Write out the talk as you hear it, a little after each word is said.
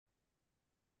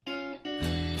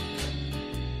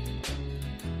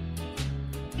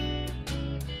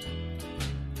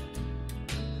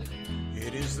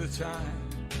It is the time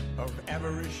of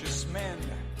avaricious men,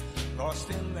 lost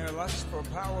in their lust for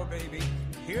power, baby.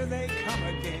 Here they come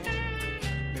again.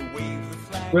 They wave the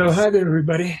flag. Well, hi there,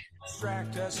 everybody.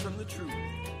 Distract us from the truth.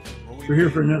 We're here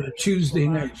for another Tuesday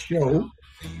night show.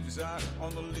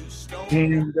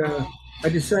 And I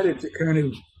decided to kind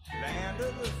of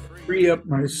free up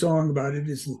my song about It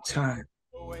Is the Time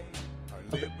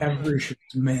of avaricious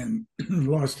men,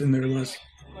 lost in their lust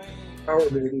for power,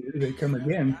 baby. Here they come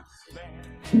again.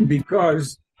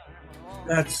 Because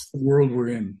that's the world we're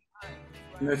in.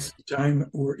 And that's the time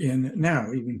we're in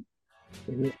now, even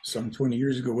some 20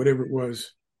 years ago, whatever it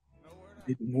was,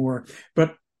 even more.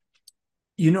 But,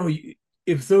 you know,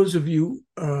 if those of you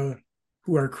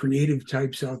who are creative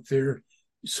types out there,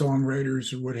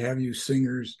 songwriters or what have you,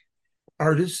 singers,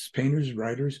 artists, painters,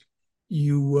 writers,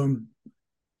 you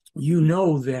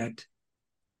know that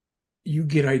you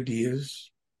get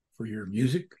ideas for your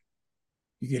music.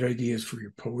 You get ideas for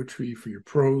your poetry, for your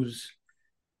prose,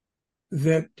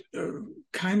 that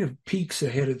kind of peeks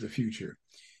ahead of the future.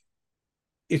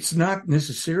 It's not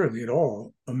necessarily at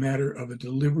all a matter of a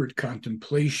deliberate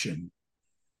contemplation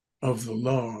of the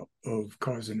law of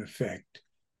cause and effect,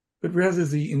 but rather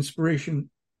the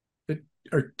inspiration that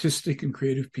artistic and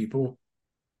creative people,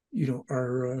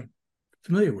 are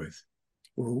familiar with,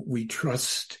 or we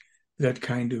trust that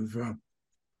kind of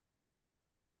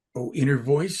inner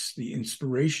voice, the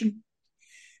inspiration.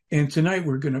 And tonight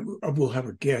we'll have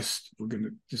a guest. We're going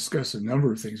to discuss a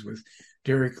number of things with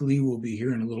Derek Lee. Will be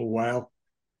here in a little while.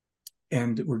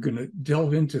 And we're going to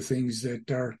delve into things that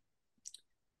are,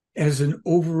 as an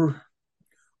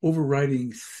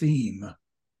overriding theme,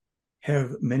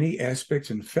 have many aspects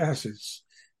and facets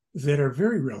that are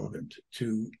very relevant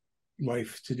to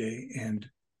life today and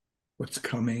what's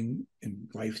coming in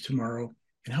life tomorrow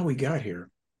and how we got here.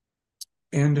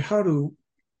 And how to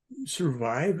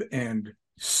survive and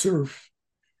surf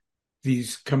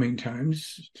these coming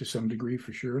times to some degree,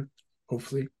 for sure,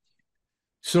 hopefully.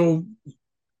 So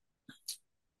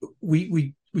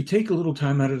we take a little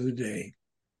time out of the day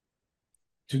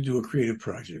to do a creative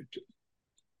project.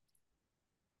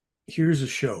 Here's a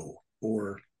show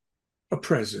or a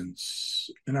presence,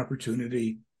 an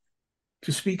opportunity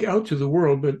to speak out to the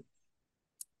world. But,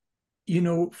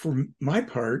 for my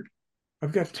part,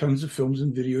 I've got tons of films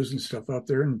and videos and stuff out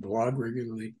there and blog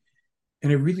regularly.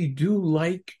 And I really do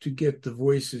like to get the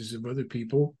voices of other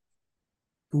people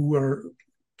who are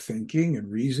thinking and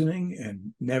reasoning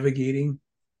and navigating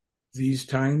these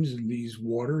times and these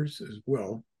waters as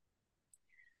well.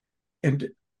 And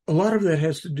a lot of that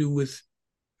has to do with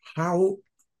how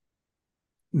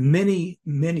many,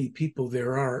 many people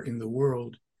there are in the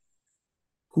world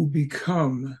who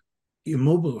become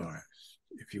immobilized,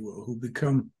 if you will, who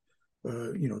become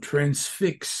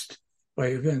transfixed by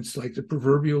events like the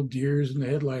proverbial deers in the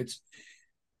headlights.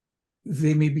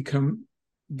 They may become,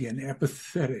 again,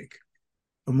 apathetic,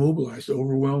 immobilized,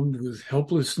 overwhelmed with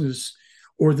helplessness,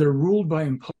 or they're ruled by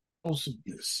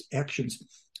impulsiveness, actions,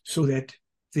 so that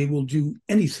they will do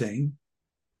anything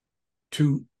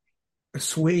to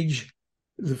assuage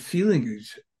the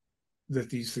feelings that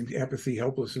these things, apathy,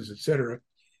 helplessness, etc.,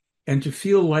 and to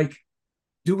feel like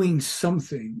doing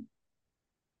something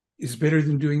is better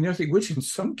than doing nothing, which in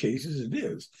some cases it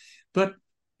is. But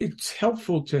it's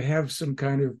helpful to have some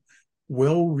kind of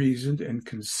well-reasoned and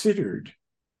considered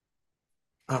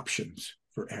options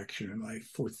for action in life,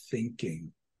 for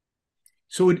thinking.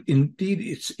 So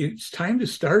it's time to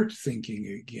start thinking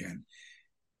again.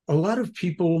 A lot of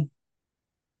people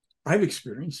I've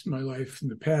experienced in my life in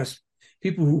the past,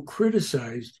 people who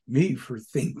criticized me for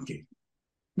thinking.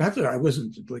 Not that I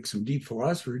wasn't like some deep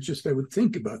philosopher, it's just I would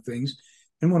think about things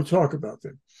and want to talk about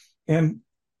them. And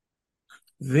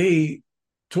they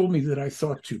told me that I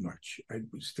thought too much. I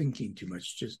was thinking too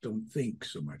much. Just don't think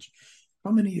so much. How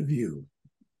many of you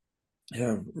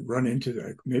have run into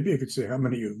that? Maybe I could say how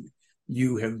many of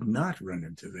you have not run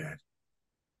into that,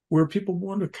 where people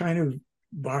want to kind of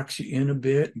box you in a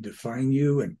bit and define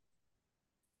you and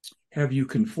have you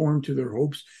conform to their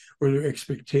hopes or their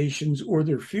expectations or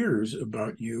their fears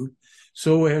about you,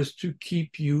 so as to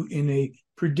keep you in a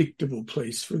predictable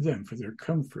place for them, for their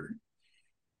comfort.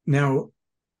 Now,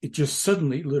 it just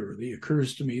suddenly, literally,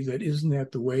 occurs to me that isn't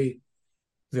that the way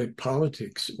that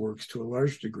politics works to a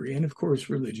large degree, and of course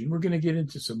religion. We're going to get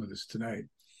into some of this tonight.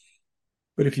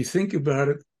 But if you think about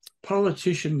it,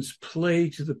 politicians play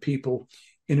to the people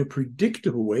in a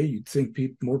predictable way. You'd think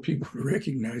more people would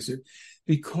recognize it,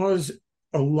 because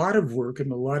a lot of work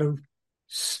and a lot of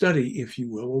study, if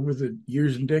you will, over the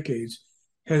years and decades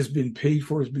has been paid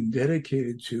for, has been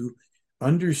dedicated to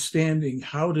understanding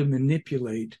how to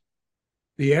manipulate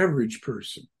the average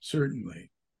person,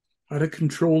 certainly, how to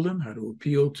control them, how to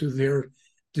appeal to their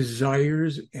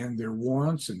desires and their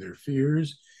wants and their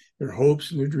fears, their hopes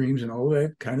and their dreams and all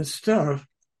that kind of stuff,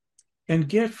 and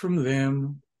get from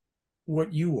them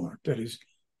what you want. That is,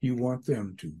 you want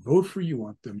them to vote for you,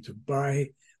 want them to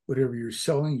buy whatever you're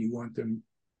selling, you want them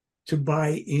to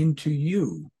buy into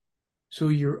you. So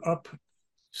you're up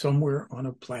somewhere on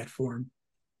a platform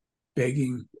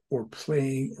begging or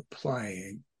playing or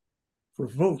plying for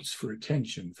votes, for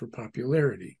attention, for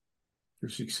popularity, for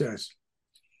success.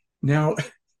 Now,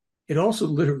 it also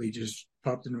literally just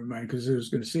popped into my mind because I was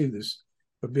going to say this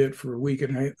a bit for a week,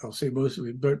 and I'll say most of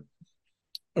it, but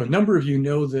a number of you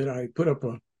know that I put up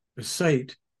a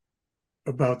site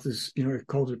about this, I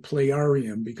called it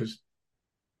Playarium, because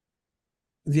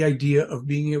the idea of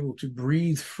being able to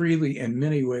breathe freely in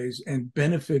many ways and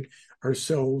benefit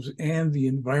ourselves and the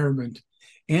environment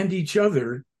and each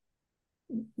other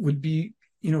would be,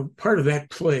 part of that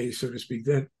play, so to speak,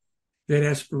 that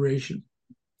aspiration.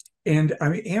 And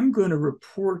I am going to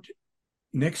report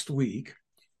next week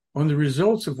on the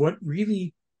results of what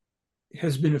really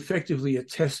has been effectively a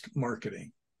test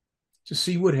marketing to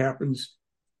see what happens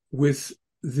with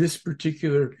this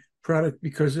particular product,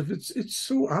 because if it's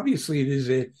so obviously it is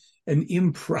an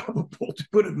improbable, to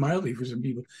put it mildly for some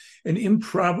people, an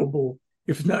improbable,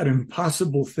 if not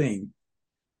impossible thing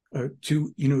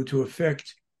to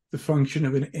affect the function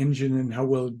of an engine and how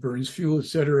well it burns fuel,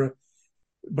 etc.,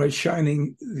 by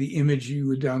shining the image you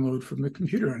would download from the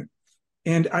computer on it.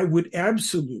 And I would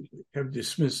absolutely have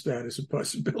dismissed that as a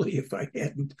possibility if I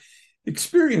hadn't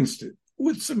experienced it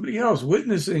with somebody else,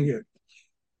 witnessing it.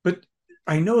 But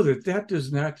I know that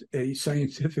does not a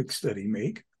scientific study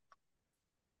make,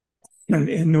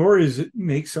 and nor is it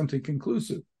make something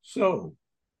conclusive. So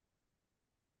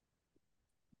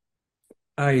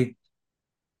I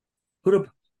put up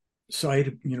a site,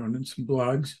 and some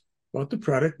blogs about the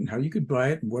product and how you could buy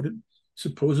it and what it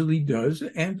supposedly does,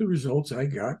 and the results I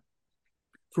got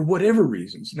for whatever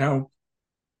reasons. Now,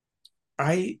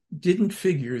 I didn't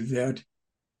figure that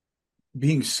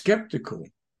being skeptical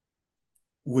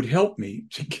would help me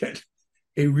to get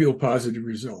a real positive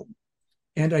result.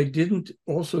 And I didn't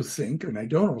also think, and I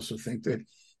don't also think, that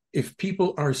if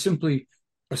people are simply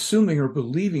assuming or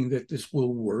believing that this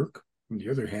will work, on the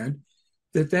other hand,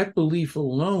 that belief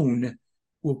alone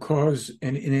will cause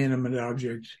an inanimate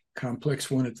object, complex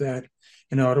one at that,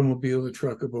 an automobile, a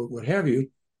truck, a boat, what have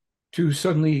you, to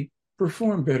suddenly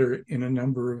perform better in a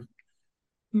number of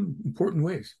important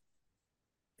ways.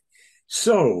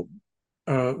 So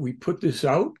we put this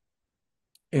out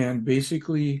and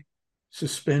basically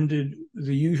suspended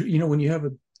the usual, when you have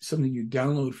something you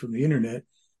download from the internet,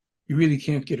 you really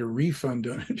can't get a refund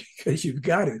on it because you've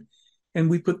got it. And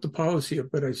we put the policy up,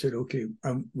 but I said, okay,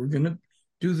 we're going to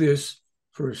do this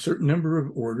for a certain number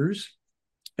of orders.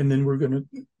 And then we're going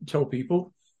to tell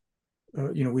people,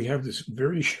 we have this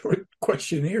very short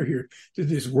questionnaire here. Did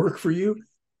this work for you?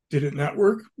 Did it not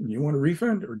work? You want a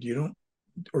refund, or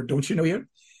don't you know yet?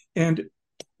 And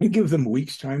we give them a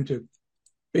week's time to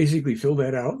basically fill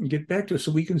that out and get back to us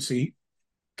so we can see,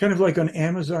 kind of like on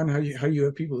Amazon, how you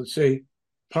have people that say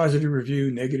positive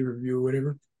review, negative review, or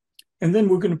whatever. And then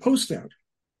we're going to post that.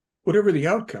 Whatever the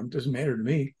outcome, doesn't matter to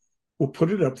me. We'll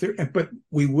put it up there. But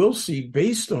we will see,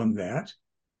 based on that,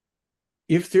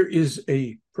 if there is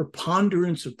a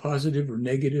preponderance of positive or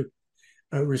negative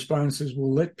responses.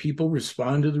 We'll let people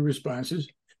respond to the responses,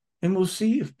 and we'll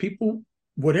see if people,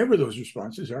 whatever those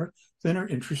responses are, then are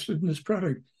interested in this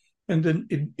product. And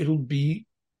then it'll be,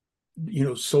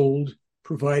 sold,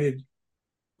 provided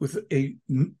with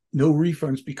no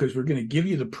refunds, because we're going to give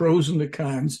you the pros and the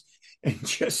cons and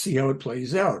just see how it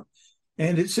plays out.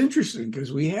 And it's interesting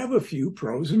because we have a few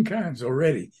pros and cons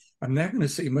already. I'm not going to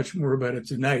say much more about it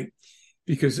tonight,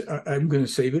 because I'm going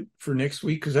to save it for next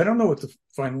week, because I don't know what the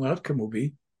final outcome will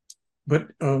be. But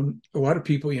a lot of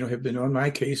people, have been on my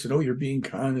case and, you're being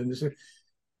conned and this.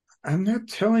 I'm not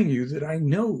telling you that I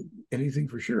know anything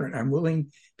for sure, and I'm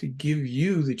willing to give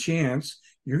you the chance.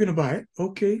 You're going to buy it.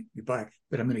 Okay, you buy it,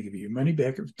 but I'm going to give you your money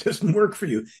back if it doesn't work for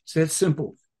you. It's that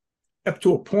simple, up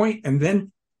to a point. And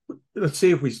then let's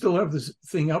say if we still have this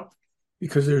thing up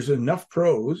because there's enough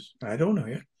pros, I don't know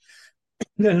yet,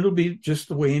 then it'll be just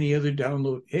the way any other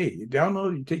download. Hey, you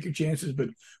download, you take your chances, but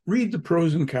read the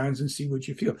pros and cons and see what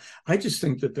you feel. I just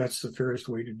think that that's the fairest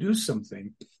way to do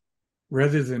something,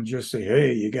 rather than just say,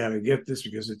 hey, you got to get this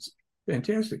because it's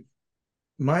fantastic.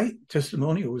 My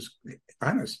testimonial was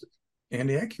honest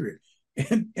and accurate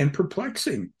and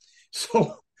perplexing.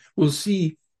 So we'll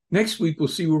see. Next week, we'll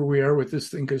see where we are with this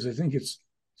thing, because I think it's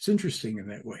interesting in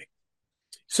that way.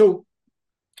 So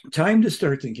time to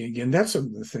start thinking again. That's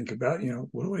something to think about.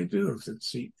 What do I do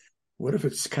what if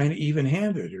it's kind of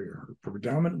even-handed or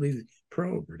predominantly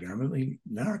pro, predominantly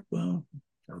not? Well,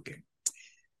 okay.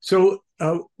 So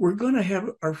we're going to have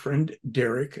our friend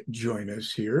Derek join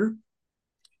us here,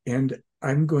 and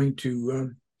I'm going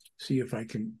to see if I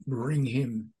can bring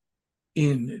him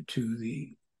I'm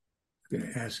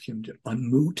going to ask him to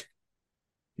unmute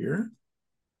here.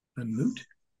 Unmute.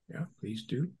 Yeah, please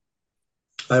do.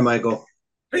 Hi, Michael.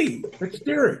 Hey, that's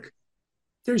Derek.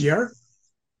 There you are.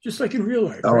 Just like in real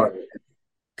life, How right? are you?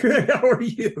 Good. How are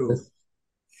you?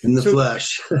 In the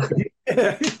flesh.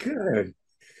 Yeah, good.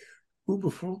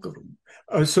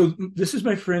 So this is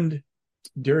my friend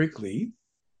Derek Lee.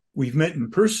 We've met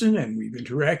in person and we've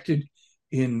interacted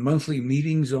in monthly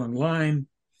meetings online,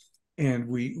 and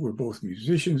we're both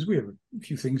musicians. We have a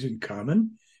few things in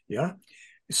common. Yeah.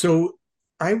 So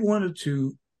I wanted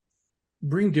to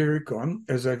bring Derek on,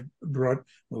 as I've brought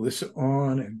Melissa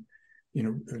on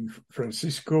and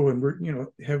Francisco, and we're,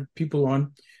 have people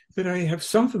on that I have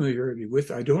some familiarity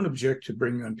with. I don't object to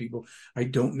bringing on people I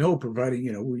don't know,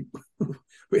 providing,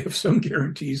 we have some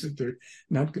guarantees that they're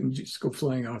not going to just go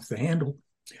flying off the handle.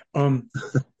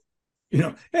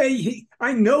 Hey,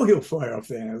 I know he'll fly off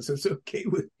the handle, so it's okay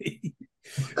with me.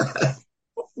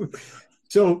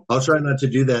 So I'll try not to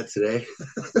do that today.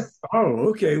 Oh,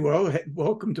 okay. Well,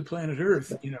 welcome to planet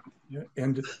Earth,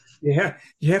 and you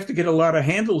have to get a lot of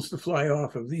handles to fly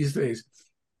off of these days.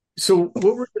 So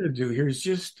what we're going to do here is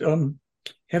just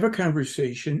have a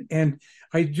conversation, and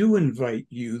I do invite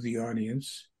you, the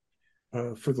audience,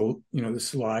 for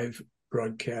this live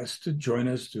broadcast, to join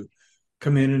us, to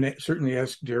come in and certainly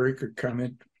ask Derek or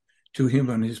comment to him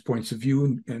on his points of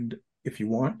view, and if you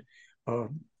want,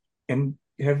 and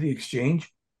have the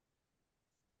exchange.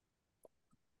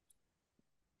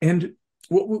 And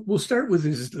what we'll start with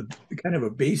is the kind of a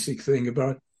basic thing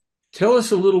about, tell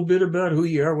us a little bit about who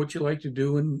you are, what you like to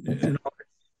do, and all the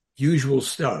usual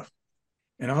stuff.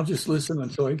 And I'll just listen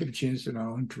until I get a chance, and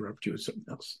I'll interrupt you with something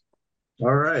else.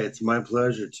 All right. It's my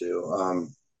pleasure to.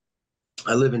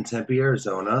 I live in Tempe,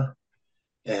 Arizona,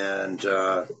 and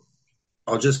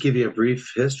I'll just give you a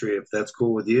brief history if that's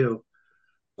cool with you.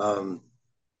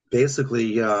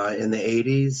 Basically, in the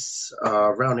 80s,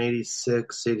 around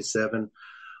 86, 87,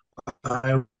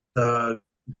 I was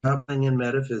dabbling in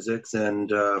metaphysics,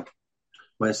 and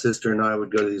my sister and I would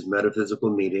go to these metaphysical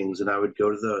meetings, and I would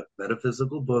go to the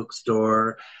metaphysical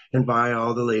bookstore and buy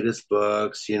all the latest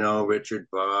books, Richard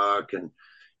Bach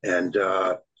and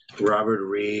Robert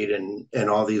Reed and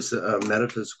all these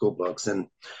metaphysical books. And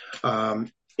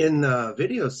in the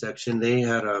video section, they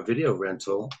had a video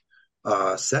rental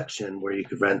section where you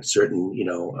could rent certain,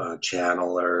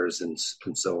 channelers and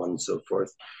so on and so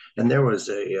forth. And there was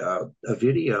a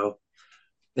video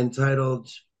entitled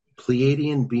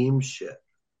Pleiadian Beam Ship,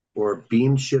 or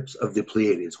Beam Ships of the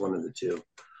Pleiades, one of the two.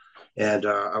 And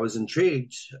I was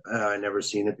intrigued. I never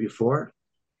seen it before.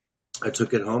 I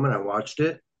took it home and I watched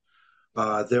it.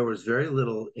 There was very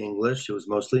little English. It was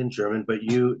mostly in German, but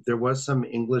there was some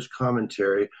English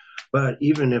commentary. But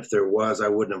even if there was, I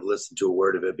wouldn't have listened to a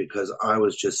word of it because I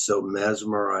was just so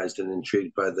mesmerized and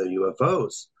intrigued by the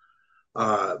UFOs.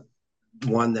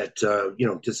 One that,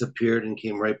 disappeared and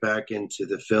came right back into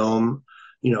the film,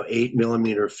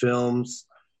 8mm films.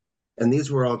 And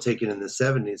these were all taken in the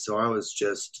 70s. So I was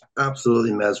just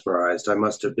absolutely mesmerized. I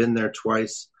must have been there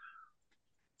twice.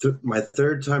 My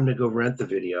third time to go rent the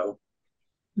video.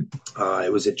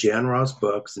 It was at Jan Ross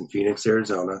Books in Phoenix,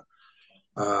 Arizona.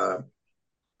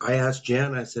 I asked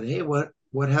Jan, I said, hey, what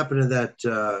happened to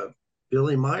that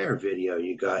Billy Meyer video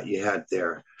you had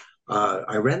there?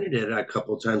 I rented it a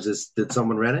couple of times. Did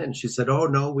someone rent it? And she said, oh,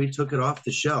 no, we took it off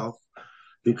the shelf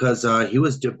because he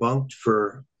was debunked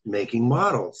for making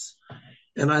models.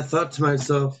 And I thought to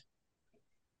myself,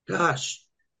 gosh,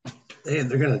 hey,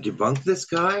 they're going to debunk this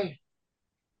guy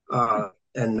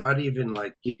and not even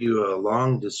give you a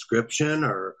long description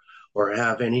or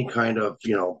have any kind of,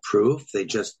 proof. They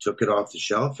just took it off the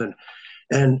shelf.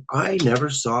 And I never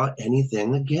saw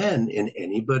anything again in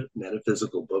any but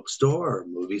metaphysical bookstore or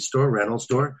movie store, rental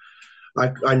store.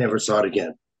 I never saw it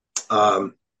again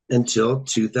until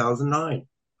 2009.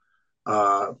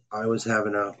 I was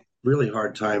having a really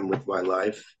hard time with my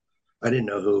life. I didn't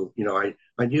know who,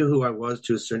 I knew who I was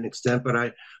to a certain extent, but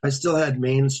I still had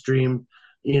mainstream,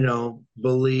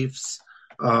 beliefs.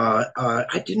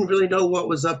 I didn't really know what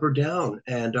was up or down.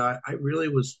 And I really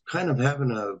was kind of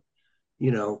having a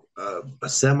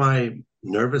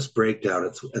semi-nervous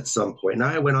breakdown at some point. And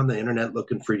I went on the internet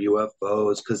looking for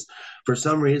UFOs because for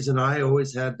some reason I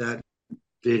always had that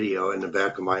video in the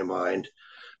back of my mind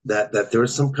that there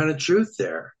was some kind of truth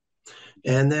there.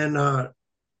 And then lo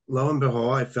and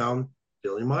behold, I found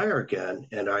Billy Meyer again,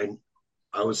 and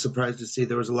I was surprised to see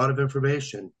there was a lot of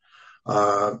information,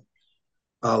 uh,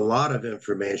 a lot of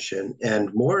information,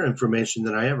 and more information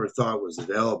than I ever thought was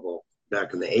available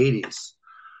back in the 80s.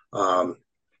 Um,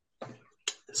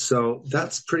 so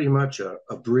that's pretty much a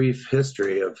brief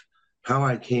history of how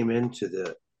I came into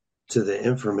the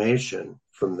information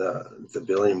from the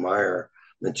Billy Meyer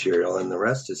material, and the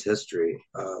rest is history.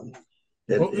 Well,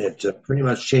 It pretty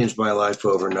much changed my life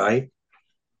overnight.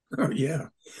 oh, yeah.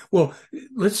 Well,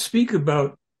 let's speak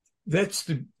about that's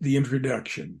the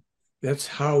introduction. That's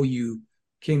how you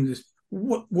came to this.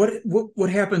 What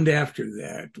happened after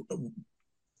that?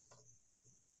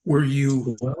 Were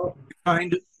you Well,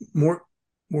 find more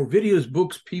videos,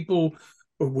 books, people,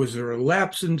 or was there a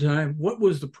lapse in time? What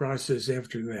was the process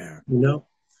after that? you know,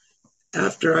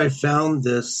 after I found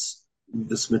this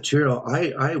material,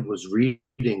 I was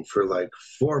reading for like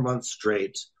 4 months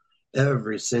straight,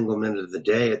 every single minute of the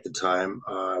day. At the time,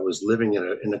 I was living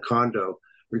in a condo,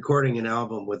 recording an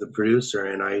album with a producer,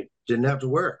 and I didn't have to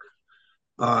work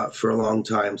for a long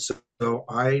time. So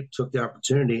I took the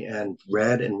opportunity and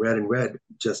read and read and read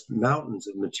just mountains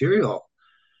of material.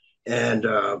 And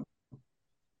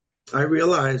I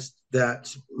realized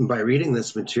that by reading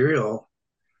this material,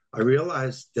 I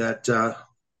realized that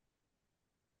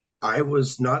I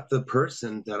was not the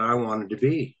person that I wanted to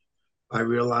be. I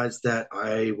realized that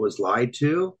I was lied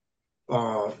to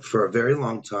for a very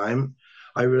long time.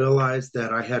 I realized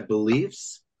that I had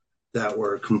beliefs that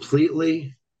were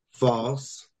completely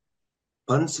false,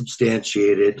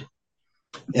 unsubstantiated.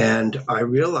 And I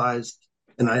realized,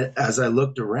 as I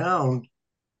looked around,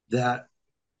 that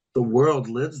the world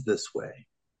lives this way.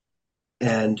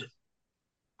 And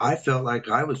I felt like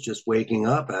I was just waking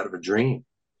up out of a dream.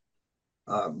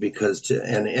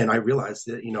 And I realized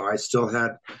that I still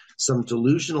had some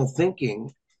delusional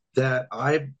thinking that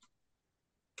I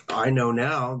know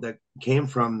now that came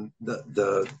from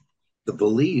the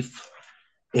belief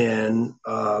in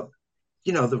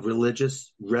the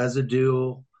religious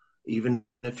residue. Even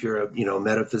if you're a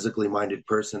metaphysically minded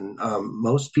person,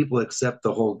 most people accept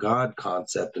the whole God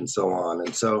concept and so on.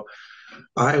 And so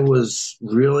I was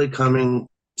really coming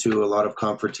to a lot of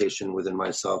confrontation within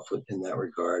myself in that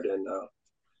regard, and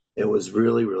it was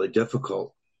really, really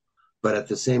difficult, but at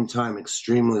the same time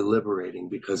extremely liberating,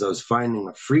 because I was finding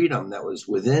a freedom that was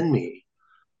within me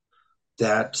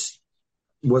that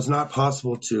was not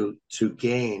possible to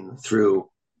gain through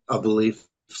a belief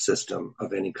system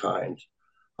of any kind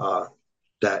uh,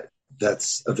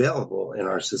 that's available in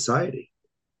our society.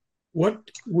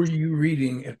 What were you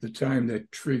reading at the time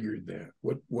that triggered that?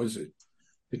 What was it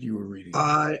that you were reading?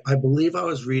 I believe I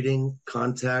was reading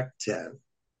Contact 10,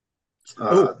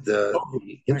 the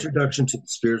Right. introduction to the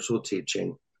spiritual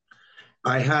teaching.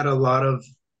 I had a lot of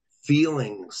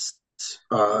feelings,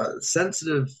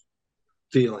 sensitive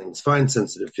feelings, fine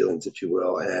sensitive feelings, if you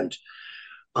will. And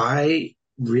I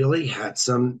really had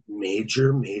some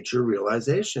major, major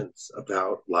realizations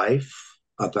about life,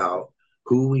 about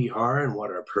who we are and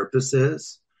what our purpose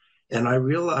is. And I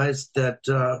realized that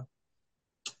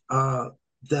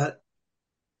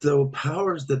the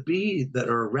powers that be that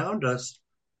are around us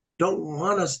don't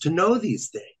want us to know these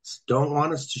things, don't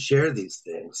want us to share these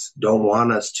things, don't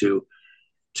want us to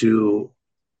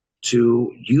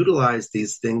utilize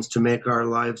these things to make our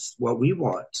lives what we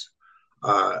want.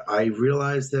 I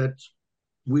realized that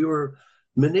we were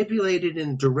manipulated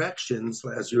in directions,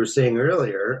 as you were saying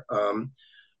earlier,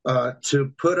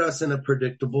 to put us in a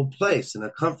predictable place, in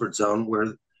a comfort zone,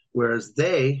 whereas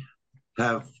they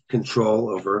have control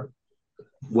over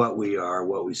what we are,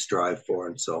 what we strive for,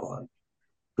 and so on,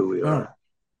 who we Oh, are.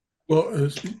 well,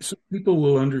 so people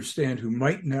will understand who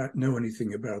might not know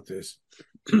anything about this.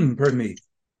 Pardon me.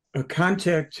 A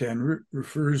contact 10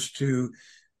 refers to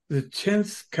the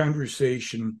 10th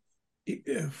conversation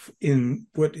in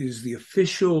what is the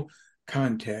official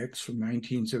contacts from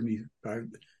 1975,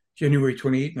 January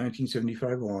 28,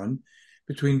 1975 on,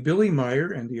 between Billy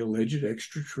Meyer and the alleged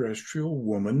extraterrestrial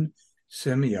woman,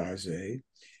 Semyaze.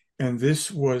 And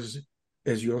this was,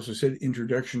 as you also said,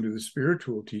 introduction to the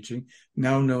spiritual teaching,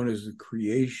 now known as the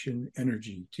creation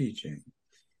energy teaching.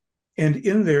 And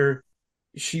in there,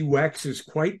 she waxes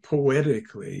quite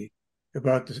poetically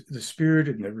about the spirit.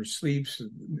 It never sleeps,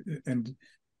 and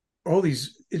all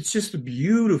these. It's just a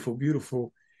beautiful,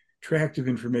 beautiful tract of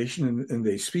information, and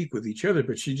they speak with each other.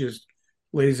 But she just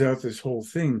lays out this whole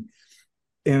thing,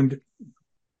 and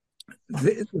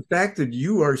the fact that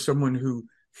you are someone who,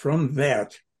 from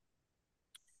that,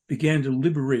 began to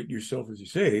liberate yourself, as you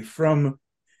say, from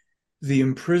the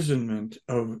imprisonment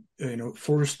of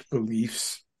forced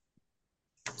beliefs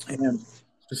and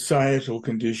societal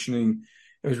conditioning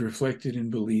as reflected in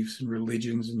beliefs and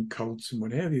religions and cults and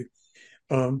what have you.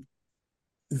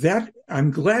 That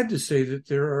I'm glad to say that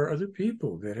there are other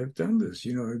people that have done this,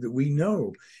 that we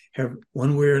know have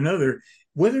one way or another,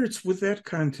 whether it's with that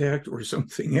contact or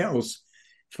something else,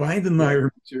 find the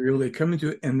Meyer material, they come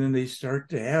into it, and then they start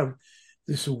to have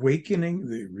this awakening,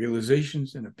 the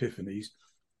realizations and epiphanies.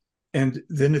 And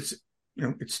then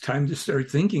it's time to start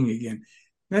thinking again,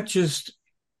 not just,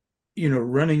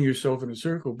 running yourself in a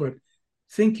circle, but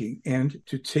thinking, and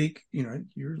to take,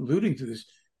 you're alluding to this,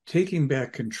 taking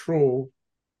back control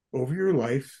over your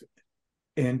life,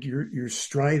 and you're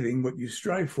striving. What you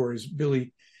strive for, as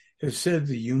Billy has said,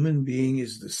 the human being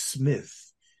is the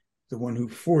smith, the one who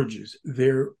forges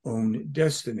their own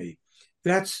destiny.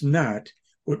 That's not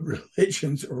what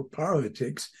religions or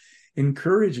politics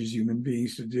encourages human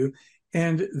beings to do,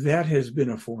 and that has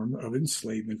been a form of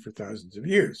enslavement for thousands of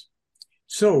years.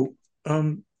 So,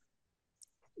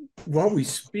 while we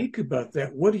speak about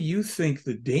that, what do you think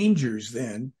the dangers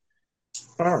then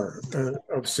are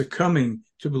of succumbing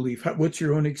to belief? What's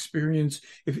your own experience?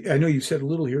 I know you said a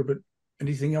little here, but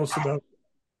anything else about?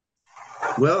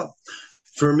 Well,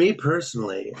 for me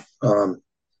personally,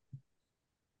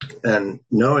 and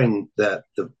knowing that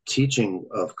the teaching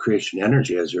of creation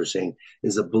energy, as you're saying,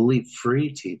 is a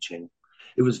belief-free teaching,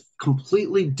 it was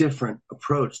completely different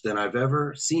approach than I've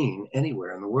ever seen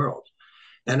anywhere in the world.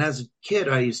 And as a kid,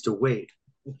 I used to wait.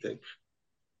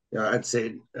 I'd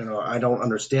say, I don't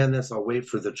understand this. I'll wait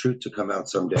for the truth to come out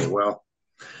someday. Well,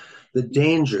 the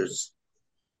dangers.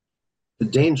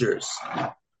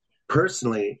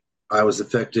 Personally, I was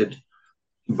affected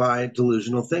by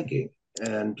delusional thinking.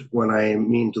 And when I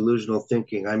mean delusional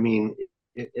thinking, I mean,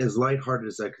 as lighthearted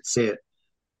as I could say it,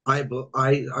 I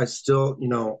still,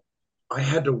 I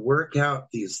had to work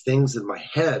out these things in my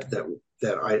head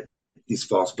these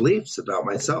false beliefs about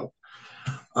myself.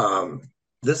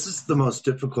 This is the most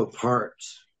difficult part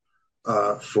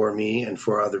for me and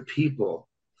for other people.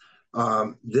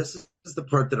 This is the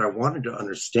part that I wanted to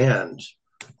understand.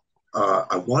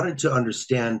 I wanted to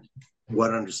understand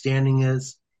what understanding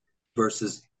is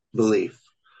versus belief,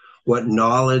 what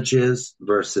knowledge is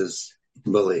versus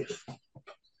belief.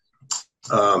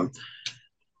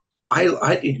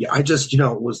 I just,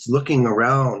 was looking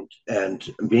around and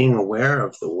being aware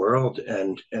of the world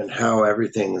and how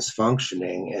everything is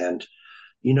functioning. And,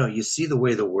 you see the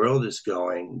way the world is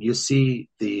going. You see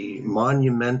the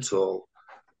monumental,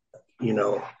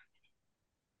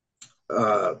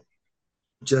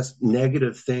 just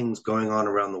negative things going on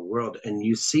around the world. And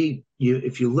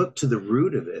if you look to the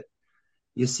root of it,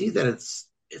 you see that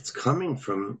it's coming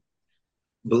from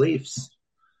beliefs.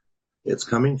 It's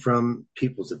coming from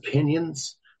people's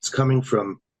opinions. It's coming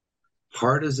from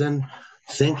partisan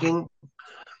thinking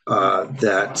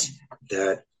that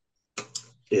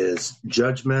is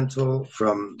judgmental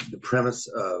from the premise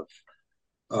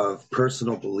of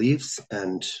personal beliefs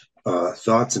and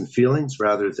thoughts and feelings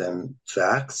rather than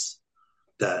facts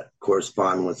that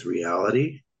correspond with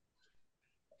reality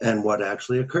and what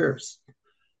actually occurs.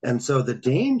 And so the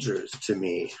dangers to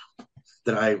me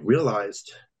that I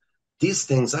realized, these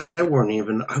things I wasn't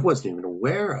even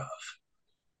aware of.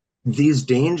 These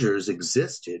dangers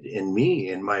existed in me,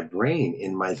 in my brain,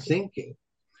 in my thinking.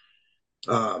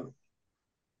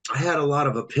 I had a lot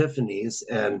of epiphanies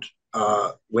and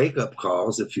wake-up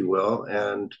calls, if you will.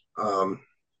 And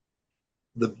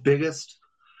the biggest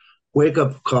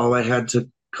wake-up call I had to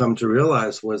come to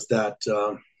realize was that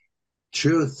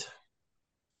truth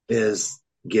is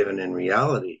given in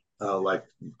reality. Like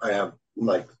I have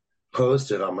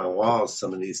posted on my walls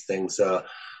some of these things.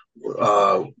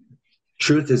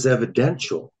 Truth is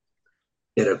evidential.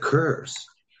 It occurs.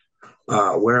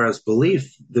 Whereas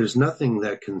belief, there's nothing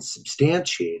that can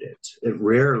substantiate it. It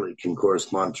rarely can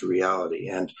correspond to reality.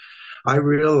 And I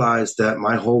realized that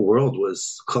my whole world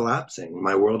was collapsing.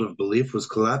 My world of belief was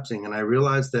collapsing. And I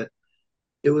realized that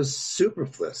it was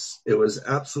superfluous. It was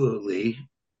absolutely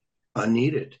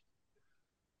unneeded.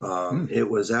 It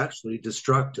was actually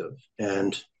destructive.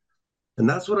 And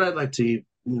that's what I'd like to,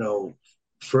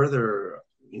 further,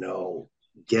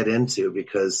 get into,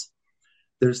 because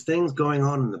there's things going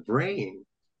on in the brain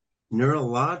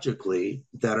neurologically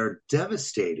that are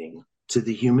devastating to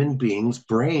the human being's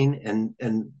brain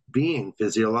and being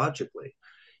physiologically,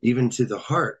 even to the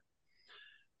heart.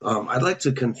 I'd like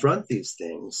to confront these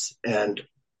things and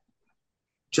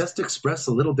just express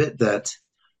a little bit that,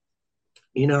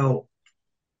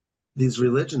 these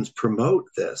religions promote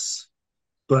this,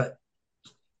 but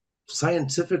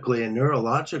scientifically and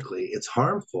neurologically, it's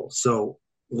harmful. So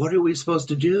what are we supposed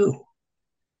to do?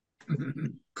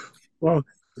 Well,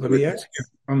 let me ask you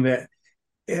on that.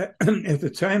 at the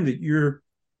time that you're,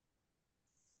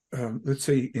 let's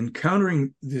say,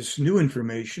 encountering this new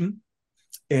information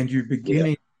and you're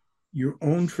beginning your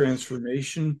own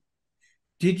transformation,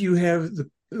 did you have the,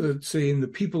 let's say, in the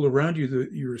people around you,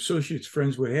 your associates,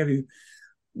 friends, what have you,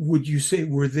 would you say,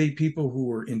 were they people who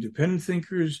were independent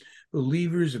thinkers,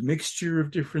 believers, a mixture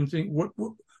of different things? What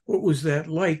was that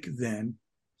like then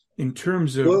in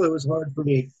terms of? Well, it was hard for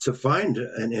me to find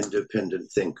an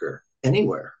independent thinker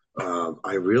anywhere.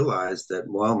 I realized that,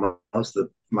 well, most of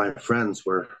my friends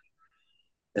were,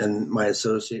 and my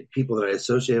people that I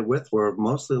associated with were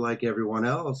mostly like everyone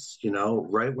else,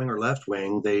 right wing or left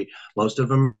wing. Most of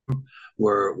them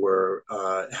were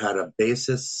had a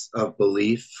basis of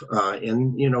belief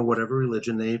in, whatever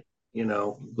religion they,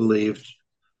 believed,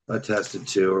 attested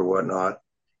to or whatnot.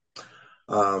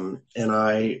 And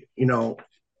I,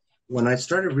 when I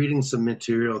started reading some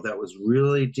material that was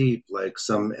really deep, like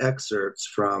some excerpts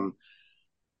from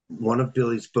one of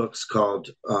Billy's books called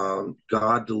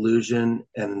God, Delusion,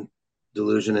 and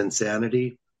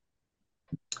Insanity,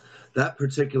 that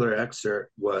particular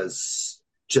excerpt was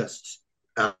just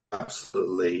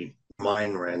absolutely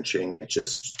mind-wrenching. It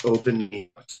just opened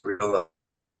me up to realize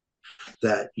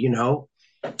that,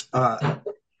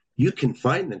 you can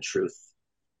find the truth.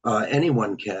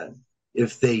 Anyone can,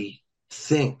 if they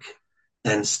think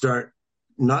and start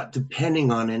not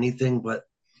depending on anything but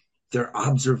their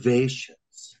observations.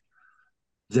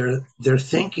 They're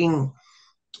thinking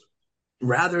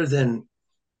rather than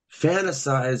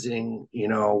fantasizing,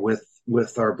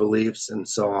 with our beliefs and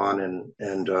so on, and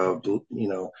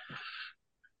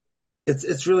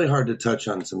it's really hard to touch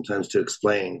on sometimes, to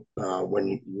explain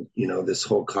when this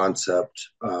whole concept.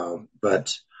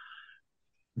 But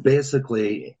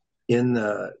basically, in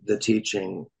the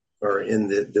teaching, or in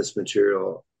this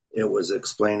material, it was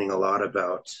explaining a lot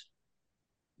about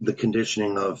the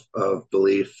conditioning of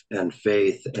belief and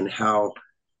faith, and how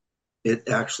it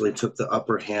actually took the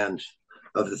upper hand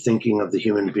of the thinking of the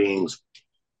human being's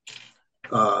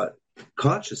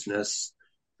consciousness,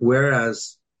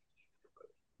 whereas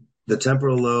the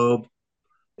temporal lobe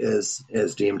is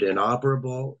deemed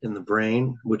inoperable in the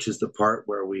brain, which is the part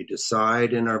where we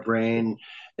decide in our brain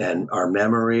and our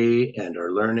memory and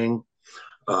our learning.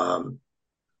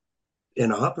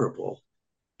 Inoperable?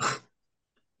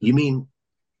 You mean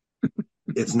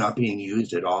it's not being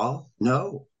used at all?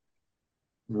 No.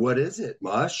 What is it,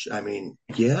 mush? I mean,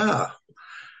 yeah.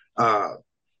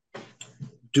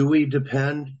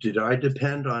 Did I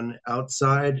depend on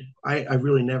outside? I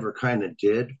really never kind of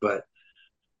did, but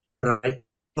I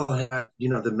had,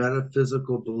 the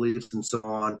metaphysical beliefs and so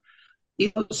on.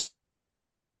 Even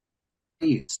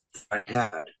these I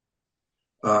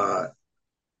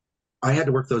had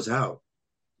to work those out.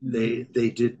 They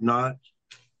did not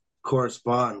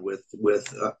correspond with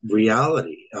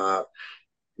reality,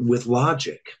 with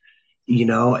logic,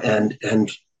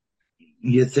 and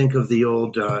you think of the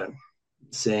old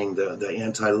saying, the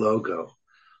anti-logo,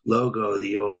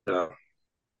 the old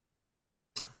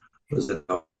was it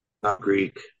not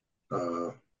Greek?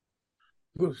 Logo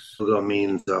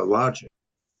means logic,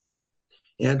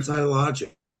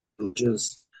 anti-logic, which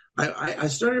is, I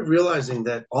started realizing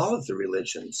that all of the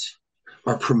religions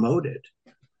are promoted.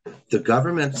 The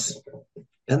governments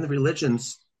and the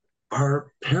religions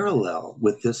are parallel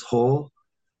with this whole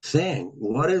thing.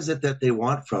 What is it that they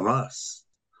want from us?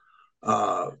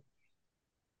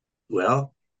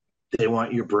 Well, they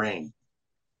want your brain.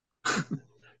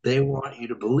 They want you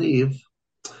to believe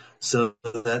so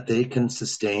that they can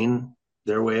sustain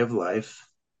their way of life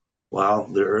while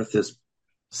the earth is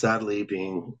sadly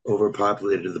being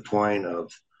overpopulated to the point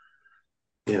of,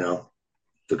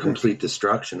 the complete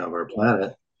destruction of our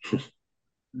planet.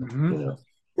 Mm-hmm.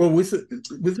 Well,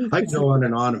 I can go on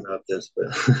and on about this,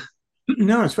 but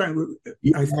no, it's fine.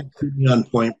 I think keep me on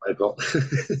point, Michael.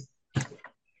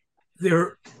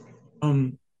 There,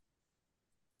 when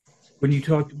you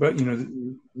talked about,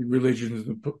 the religions,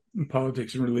 the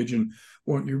politics and religion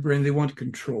want your brain, they want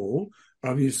control.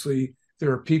 Obviously,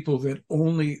 there are people that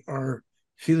only are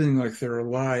feeling like they're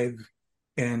alive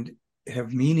and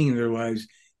have meaning in their lives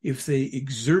if they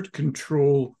exert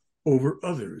control over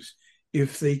others,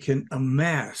 if they can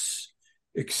amass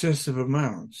excessive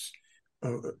amounts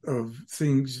of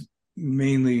things,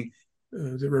 mainly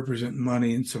that represent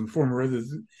money in some form or other.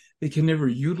 They can never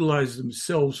utilize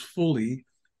themselves fully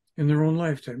in their own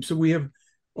lifetime. So we have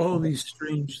all of these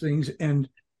strange things, and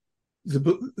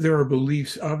there are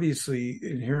beliefs obviously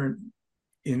inherent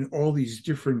in all these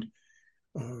different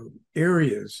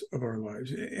areas of our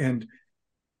lives. And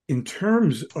in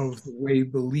terms of the way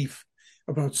belief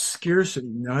about scarcity,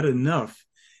 not enough,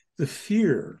 the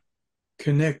fear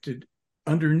connected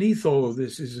underneath all of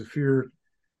this is a fear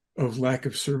of lack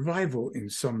of survival in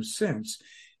some sense.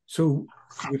 So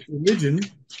with religion,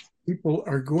 people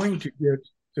are going to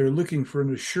they're looking for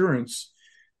an assurance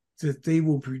that they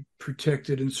will be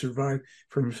protected and survive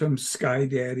from some sky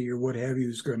daddy or what have you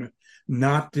who's going to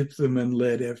not dip them in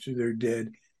lead after they're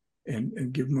dead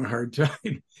and give them a hard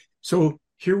time. So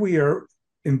here we are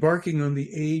embarking on the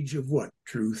age of what?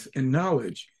 Truth and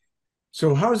knowledge.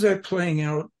 So how's that playing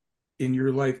out in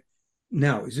your life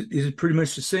now? Is it pretty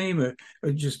much the same,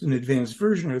 just an advanced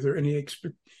version? Are there any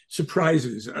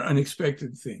surprises,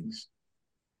 unexpected things?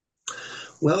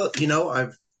 Well,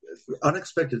 I've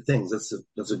unexpected things.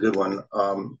 That's a good one.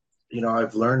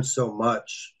 I've learned so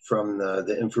much from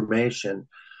the information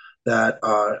that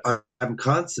I'm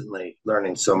constantly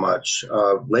learning so much.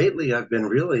 Lately, I've been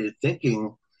really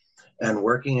thinking and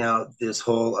working out this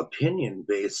whole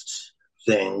opinion-based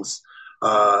things,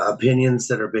 opinions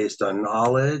that are based on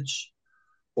knowledge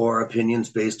or opinions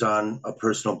based on a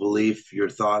personal belief, your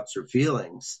thoughts or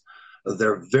feelings.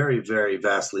 They're very, very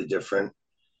vastly different.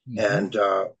 Mm-hmm. And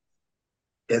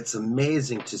it's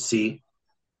amazing to see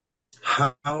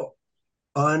how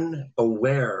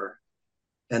unaware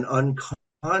and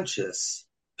unconscious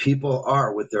people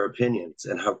are with their opinions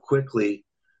and how quickly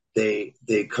they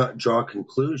draw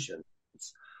conclusions,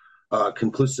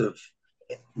 conclusive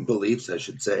beliefs, I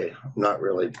should say, not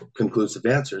really conclusive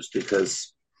answers,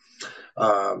 because,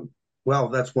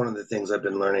 that's one of the things I've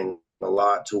been learning a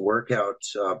lot, to work out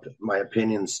my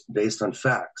opinions based on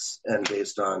facts and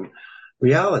based on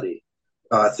reality,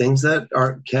 things that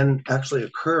can actually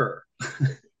occur.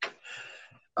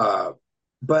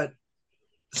 But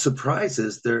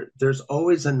surprises, there's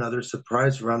always another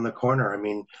surprise around the corner. I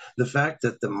mean, the fact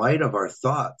that the might of our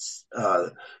thoughts,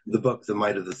 the book The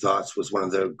Might of the Thoughts was one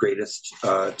of the greatest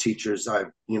teachings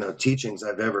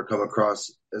I've ever come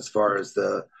across as far as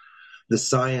the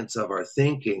science of our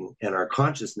thinking and our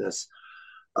consciousness.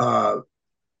 I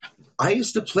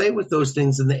used to play with those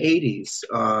things in the 80s,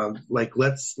 like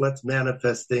let's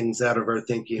manifest things out of our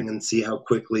thinking and see how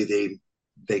quickly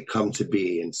they come to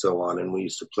be and so on. And we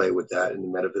used to play with that in the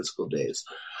metaphysical days.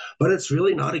 But it's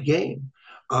really not a game.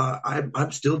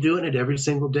 I'm still doing it every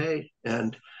single day.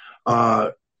 And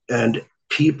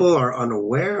people are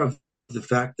unaware of the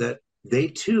fact that they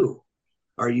too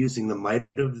are using the might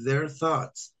of their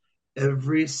thoughts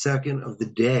every second of the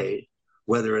day,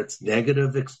 whether it's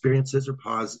negative experiences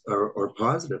or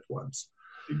positive ones.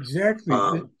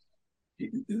 Exactly.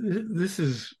 This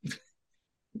is...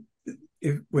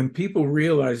 when people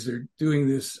realize they're doing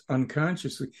this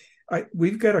unconsciously.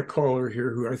 We've got a caller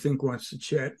here who I think wants to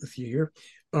chat with you here.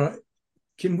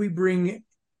 Can we bring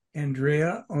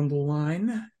Andrea on the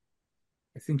line?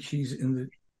 I think she's in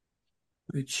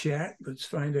the chat. Let's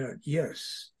find out.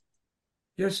 Yes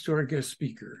to our guest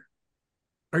speaker.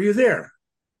 Are you there?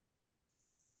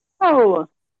 Oh.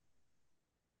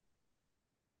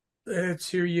 Let's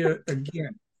hear you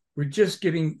again. We're just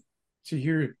getting to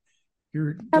hear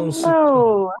your dulcet.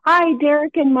 Hello. Hi,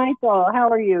 Derek and Michael. How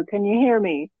are you? Can you hear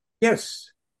me?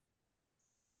 Yes.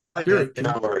 Hi, Derek.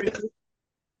 How are you?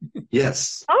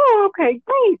 Yes. Oh, okay,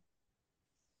 great.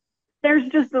 There's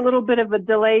just a little bit of a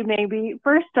delay, maybe.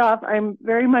 First off, I'm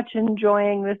very much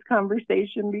enjoying this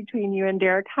conversation between you and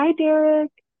Derek. Hi,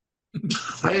 Derek.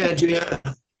 Hi, Andrea.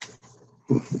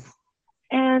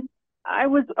 And I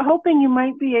was hoping you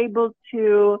might be able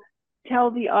to tell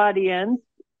the audience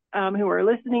who are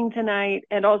listening tonight,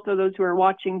 and also those who are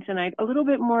watching tonight, a little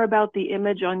bit more about the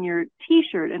image on your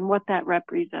T-shirt and what that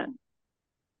represents.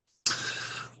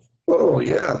 Oh,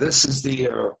 yeah. This is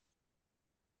the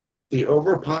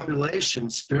overpopulation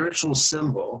spiritual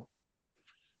symbol,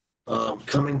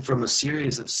 coming from a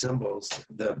series of symbols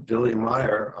that Billy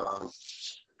Meyer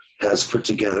has put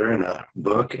together in a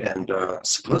book, and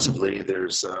supposedly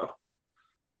there's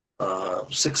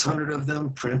 600 of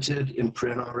them printed in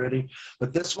print already.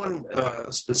 But this one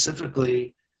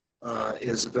specifically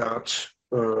is about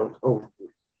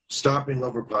stopping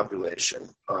overpopulation.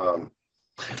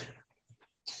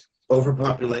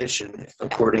 Overpopulation,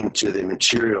 according to the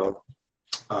material,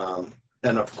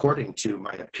 and according to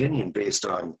my opinion based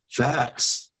on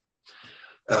facts,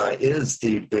 is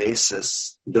the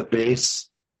base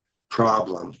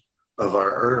problem of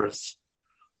our Earth.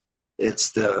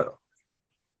 It's the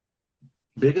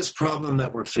biggest problem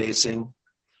that we're facing.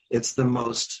 It's the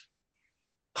most,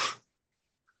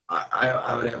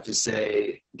 I would have to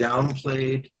say,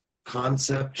 downplayed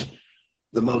concept,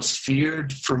 the most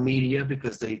feared for media,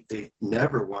 because they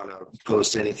never want to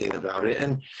post anything about it.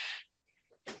 And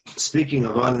speaking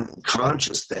of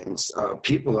unconscious things,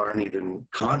 people aren't even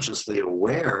consciously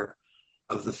aware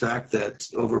of the fact that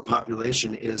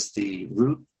overpopulation is the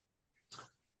root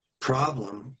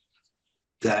problem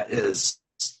that is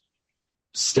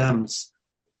the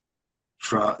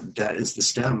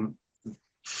stem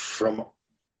from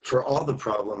for all the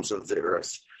problems of the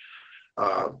earth.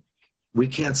 We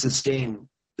can't sustain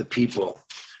the people.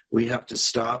 We have to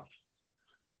stop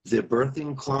the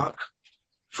birthing clock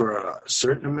for a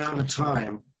certain amount of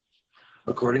time.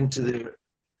 According to the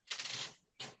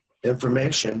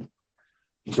information,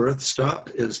 birth stop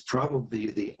is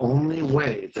probably the only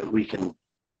way that we can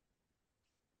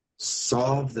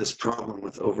solve this problem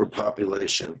with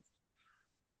overpopulation.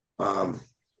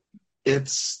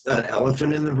 It's an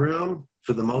elephant in the room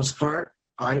for the most part.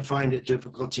 I find it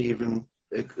difficult to even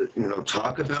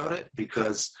talk about it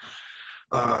because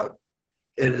it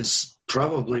is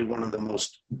probably one of the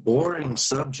most boring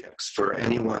subjects for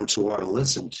anyone to want to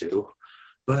listen to,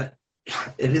 but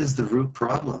it is the root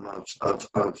problem of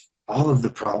all of the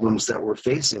problems that we're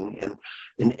facing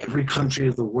in every country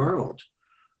of the world.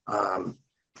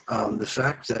 The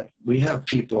fact that we have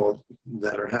people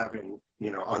that are having,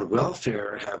 on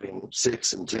welfare, having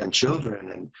 6 and 10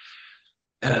 children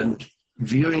and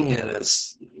viewing it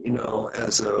as,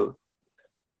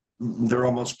 they're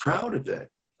almost proud of it,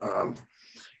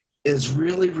 is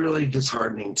really, really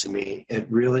disheartening to me. It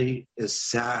really is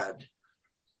sad.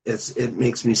 It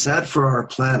makes me sad for our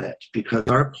planet, because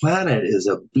our planet is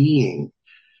a being.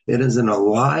 It is an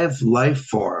alive life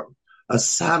form, a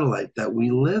satellite that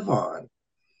we live on.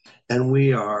 And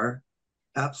we are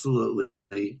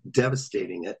absolutely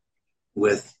devastating it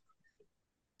with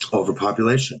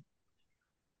overpopulation.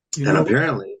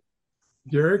 Apparently,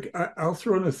 Derek, I'll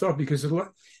throw in a thought, because a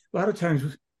lot of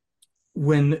times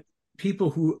when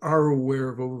people who are aware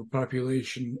of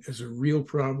overpopulation as a real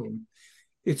problem,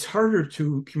 it's harder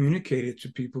to communicate it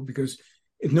to people because,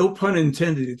 no pun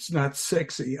intended, it's not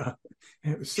sexy.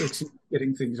 Sexy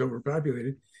getting things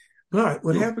overpopulated. But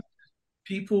what happens is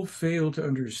people fail to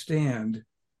understand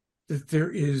that there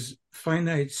is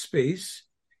finite space,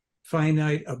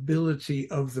 finite ability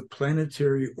of the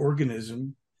planetary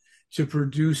organism to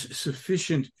produce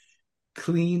sufficient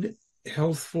clean,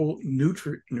 healthful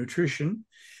nutrition,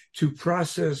 to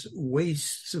process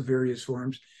wastes of various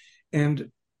forms. And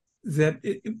that,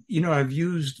 I've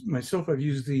used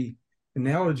the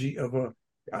analogy of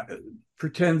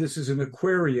pretend this is an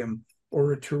aquarium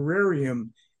or a terrarium,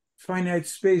 finite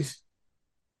space.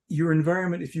 Your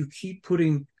environment, if you keep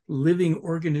putting living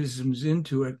organisms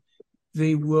into it,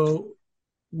 they will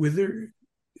wither,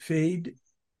 fade,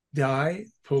 die,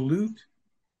 pollute.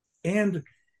 And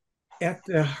at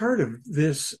the heart of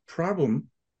this problem,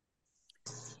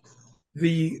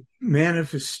 the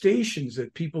manifestations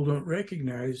that people don't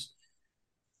recognize,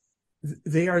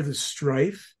 they are the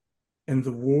strife and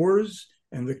the wars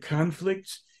and the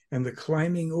conflicts and the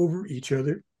climbing over each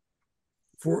other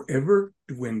for ever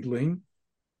dwindling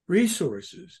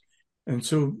resources. And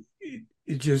so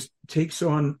it just takes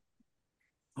on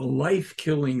a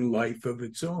life-killing life of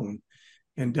its own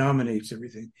and dominates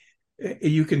everything.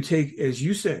 You can take, as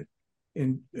you said,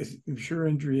 and I'm sure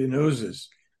Andrea knows this,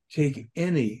 take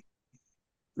any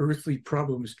earthly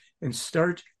problems and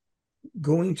start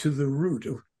going to the root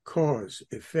of cause,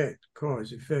 effect,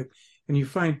 and you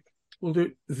find, well,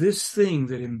 this thing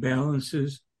that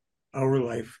imbalances our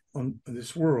life on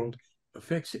this world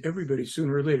affects everybody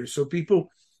sooner or later. So people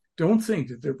don't think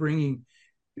that they're bringing,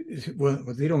 well,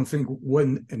 they don't think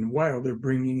when and while they're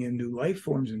bringing in new life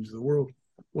forms into the world,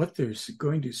 what they're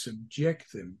going to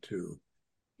subject them to.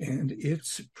 And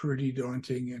it's pretty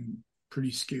daunting and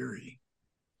pretty scary.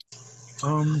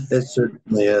 It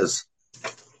certainly is.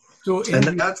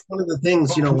 And that's one of the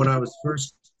things, when I was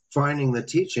first finding the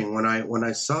teaching, when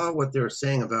I saw what they were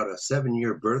saying about a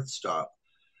 7-year birth stop,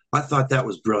 I thought that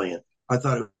was brilliant. I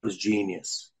thought it was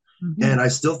genius. Mm-hmm. And I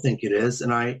still think it is.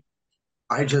 And I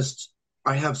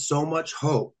have so much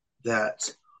hope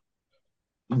that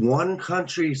one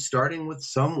country, starting with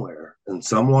somewhere and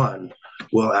someone,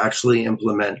 will actually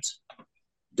implement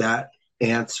that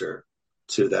answer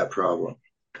to that problem.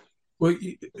 Well,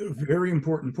 a very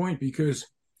important point, because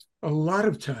a lot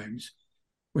of times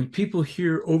when people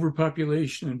hear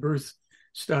overpopulation and birth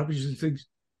stoppages and things,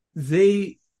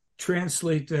 they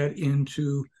translate that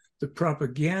into the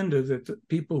propaganda that the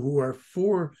people who are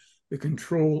for the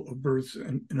control of births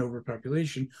and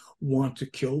overpopulation want to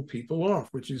kill people off,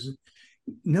 which is,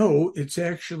 no, it's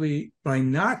actually by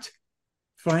not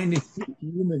finding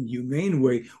a humane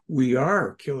way, we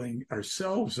are killing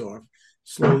ourselves off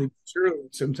slowly, surely,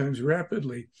 sometimes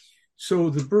rapidly.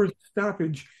 So the birth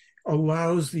stoppage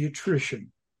allows the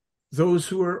attrition. Those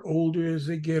who are older, as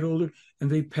they get older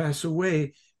and they pass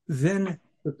away, then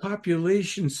the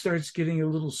population starts getting a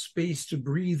little space to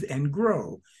breathe and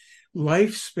grow.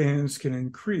 Lifespans can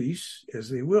increase, as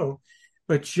they will,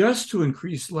 but just to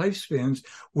increase lifespans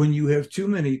when you have too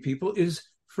many people is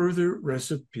further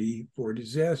recipe for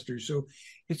disaster. So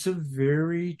it's a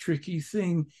very tricky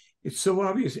thing. It's so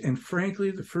obvious. And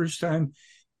frankly, the first times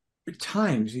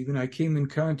even I came in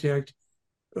contact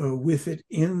with it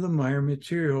in the Meyer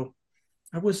material,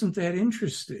 I wasn't that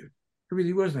interested. I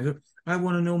really wasn't. I thought, I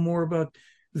want to know more about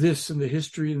this and the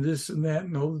history and this and that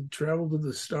and all the travel to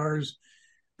the stars.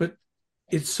 But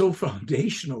it's so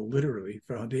foundational, literally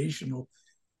foundational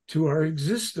to our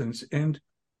existence. And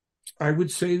I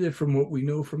would say that from what we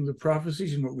know from the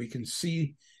prophecies and what we can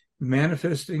see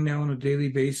manifesting now on a daily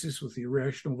basis with the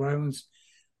irrational violence,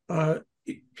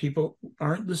 people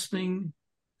aren't listening.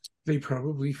 They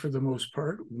probably, for the most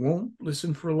part, won't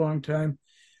listen for a long time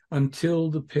until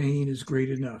the pain is great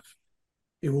enough.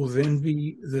 It will then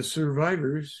be the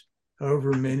survivors,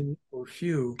 however many or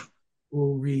few,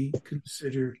 will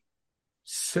reconsider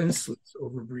senseless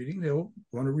overbreeding. They'll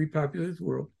want to repopulate the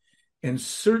world and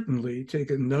certainly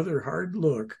take another hard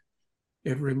look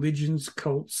at religions,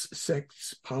 cults,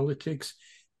 sects, politics,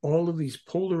 all of these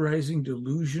polarizing,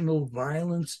 delusional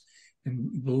violence and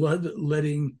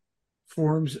bloodletting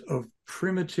forms of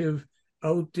primitive,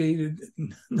 outdated,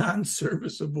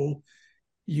 non-serviceable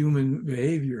human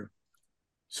behavior.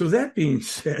 So that being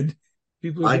said,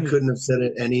 I couldn't have said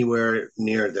it anywhere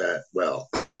near that well.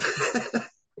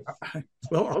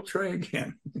 Well, I'll try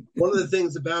again. One of the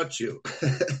things about you,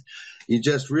 you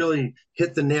just really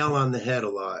hit the nail on the head a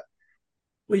lot.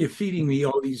 Well, you're feeding me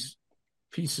all these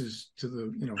pieces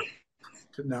to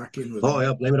to knock in with. Oh,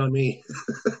 yeah, blame it on me.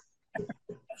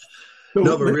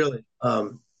 No, but really,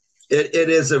 it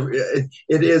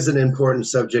is an important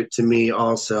subject to me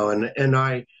also, and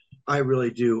I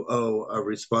really do owe a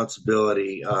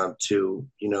responsibility to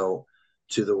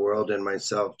the world and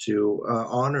myself to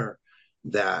honor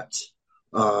that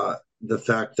the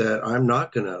fact that I'm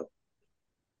not going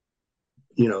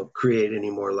to create any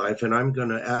more life, and I'm going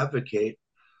to advocate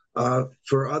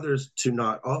for others to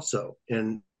not also,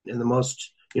 in the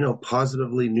most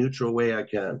positively neutral way I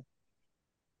can.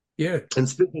 Yeah. And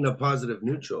speaking of positive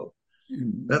neutral,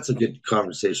 that's a good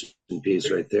conversation piece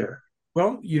right there.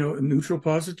 Well, neutral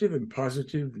positive and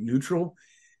positive neutral.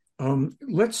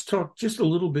 Let's talk just a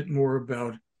little bit more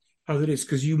about how that is,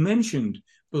 because you mentioned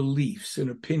beliefs and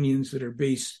opinions that are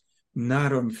based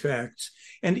not on facts,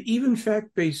 and even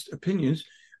fact-based opinions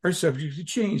are subject to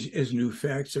change as new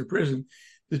facts are present.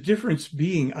 The difference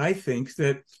being, I think,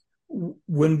 that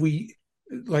when we,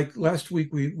 like last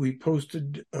week, we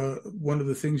posted one of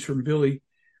the things from Billy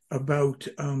about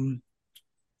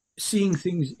seeing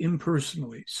things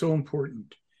impersonally, so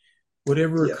important.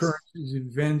 Whatever Yes. occurrences,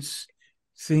 events,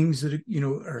 things that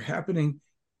are happening,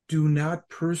 do not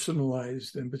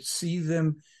personalize them, but see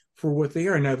them for what they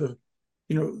are. Now,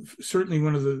 certainly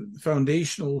one of the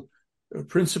foundational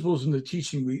principles in the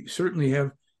teaching we certainly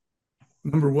have,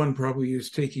 number one probably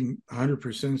is taking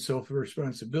 100%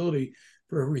 self-responsibility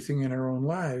for everything in our own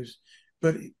lives.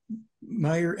 But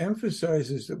Meyer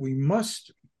emphasizes that we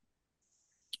must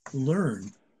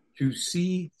learn to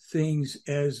see things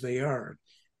as they are.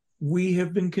 We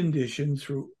have been conditioned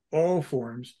through all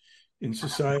forms in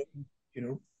society,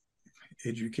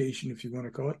 education, if you want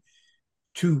to call it,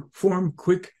 to form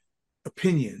quick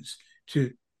opinions,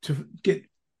 to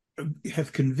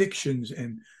have convictions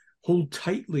and hold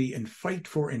tightly and fight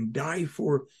for and die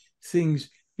for things,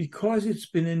 because it's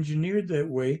been engineered that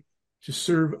way to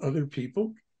serve other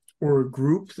people or a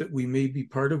group that we may be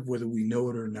part of, whether we know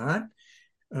it or not.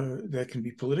 That can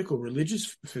be political,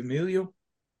 religious, familial.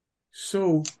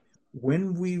 So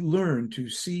when we learn to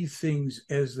see things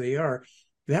as they are,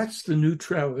 that's the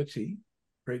neutrality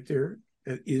right there.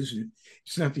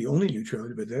 It's not the only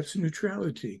neutrality, but that's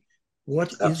neutrality.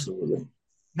 What Absolutely. is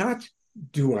not,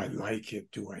 do I like it?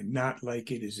 Do I not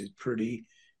like it? Is it pretty?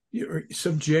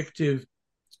 Subjective,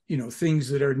 things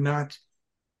that are not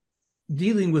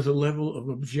dealing with a level of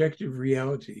objective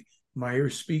reality. Meyer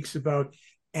speaks about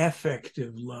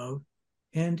affective love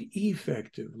and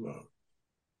effective love.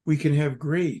 We can have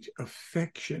great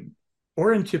affection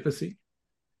or antipathy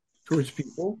towards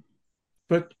people,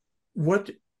 but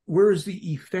where is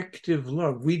the effective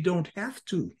love? We don't have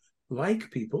to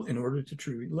like people in order to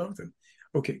truly love them.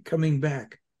 Okay, coming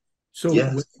back. So,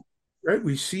 yes.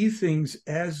 We see things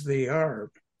as they are.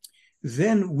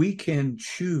 Then we can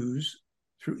choose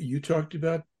through, you talked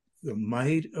about the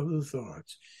might of the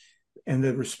thoughts and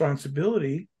the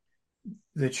responsibility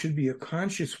that should be a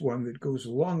conscious one that goes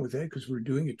along with that, because we're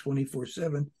doing it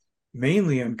 24/7,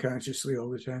 mainly unconsciously all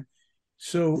the time.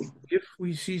 So if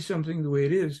we see something the way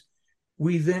it is,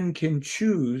 we then can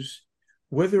choose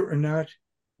whether or not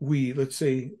we, let's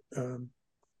say,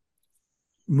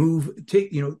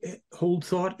 hold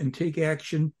thought and take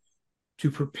action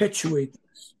to perpetuate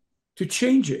this, to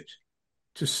change it,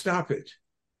 to stop it,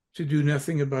 to do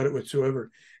nothing about it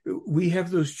whatsoever. We have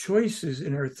those choices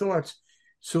in our thoughts,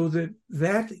 so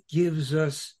that gives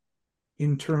us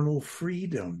internal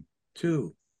freedom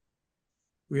too.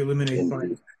 We eliminate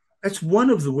bias. That's one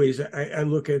of the ways I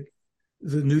look at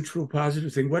the neutral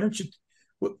positive thing. Why don't you,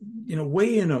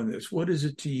 weigh in on this? What is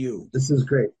it to you? This is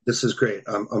great. This is great.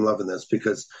 I'm loving this,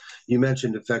 because you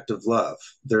mentioned effective love.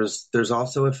 There's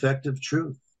also effective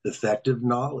truth, effective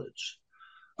knowledge,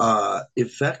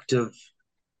 effective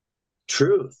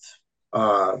truth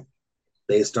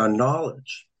based on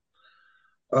knowledge.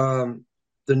 The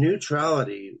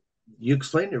neutrality, you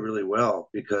explained it really well,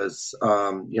 because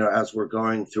as we're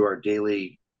going through our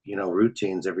daily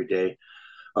routines every day,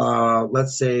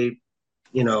 let's say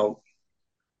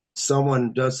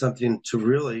someone does something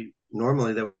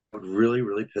normally that would really,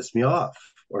 really piss me off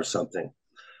or something.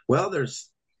 Well, there's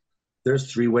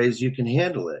 3 ways you can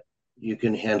handle it. You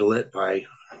can handle it by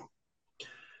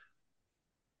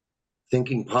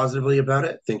thinking positively about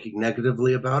it, thinking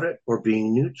negatively about it, or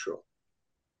being neutral.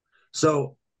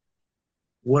 So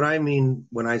what I mean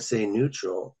when I say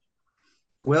neutral,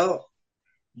 well,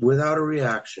 without a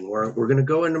reaction, we're going to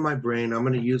go into my brain. I'm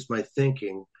going to use my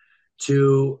thinking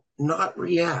to not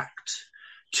react,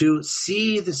 to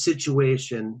see the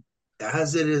situation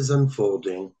as it is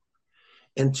unfolding,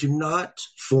 and to not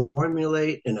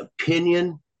formulate an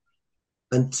opinion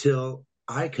until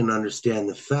I can understand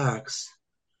the facts.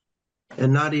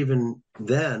 And not even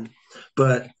then,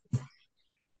 but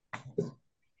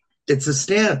it's a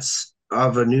stance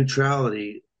of a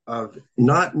neutrality, of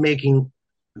not making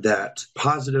that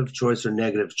positive choice or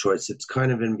negative choice. It's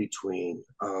kind of in between.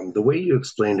 The way you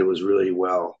explained it was really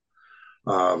well.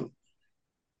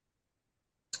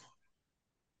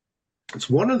 It's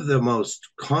one of the most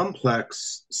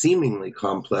seemingly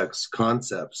complex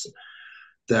concepts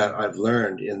that I've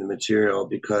learned in the material,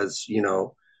 because,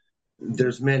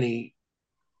 there's many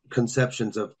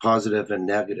conceptions of positive and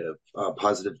negative,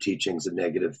 positive teachings and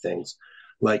negative things.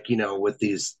 Like, with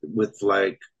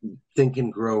Think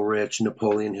and Grow Rich,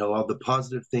 Napoleon Hill, all the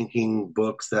positive thinking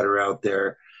books that are out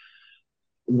there.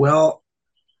 Well,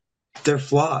 they're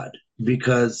flawed,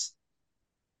 because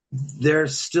they're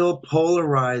still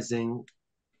polarizing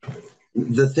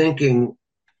the thinking,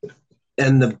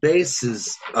 and the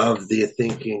basis of the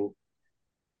thinking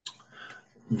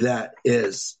that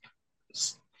is,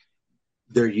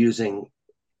 they're using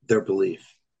their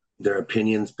belief, their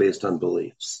opinions based on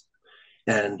beliefs.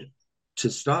 And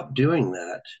to stop doing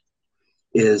that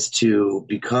is to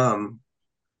become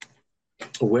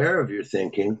aware of your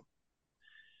thinking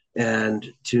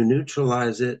and to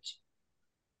neutralize it.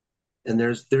 And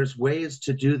there's ways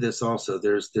to do this also.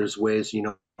 There's ways,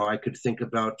 I could think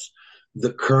about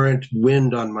the current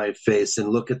wind on my face and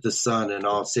look at the sun, and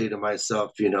I'll say to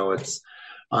myself, it's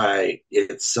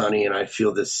sunny and I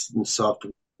feel this soft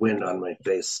wind on my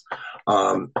face,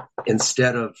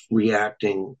 instead of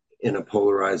reacting in a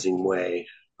polarizing way,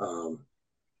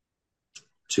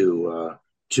 to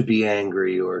be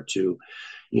angry or to,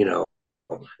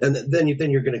 and then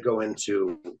you're going to go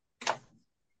into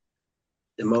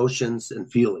emotions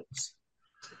and feelings.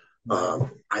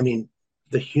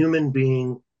 The human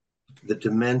being, the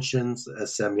dimensions,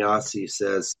 as Samyasi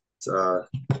says, are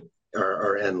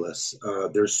endless.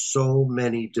 There's so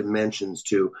many dimensions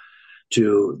to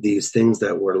these things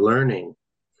that we're learning,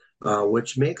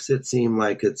 which makes it seem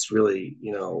like it's really,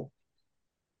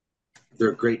 there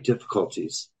are great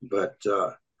difficulties, but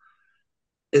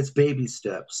it's baby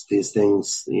steps. These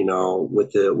things,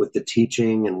 with the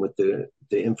teaching and with the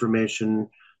information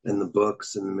and the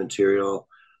books and the material,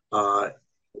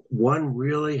 one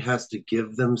really has to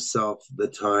give themselves the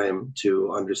time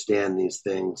to understand these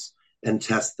things and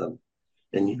test them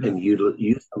and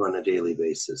use them on a daily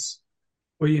basis.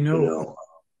 Well,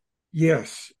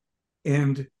 yes.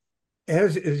 And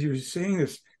as you're saying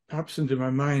this, pops into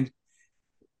my mind,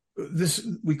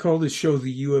 we call this show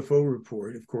the UFO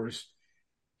Report, of course.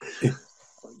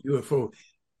 UFO.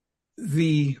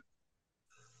 The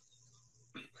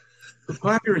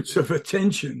preponderance of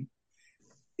attention,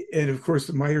 and of course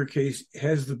the Meyer case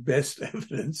has the best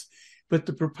evidence, but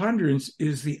the preponderance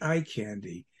is the eye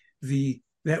candy,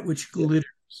 that which glitters,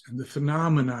 and the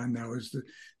phenomenon now is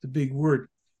the big word.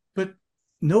 But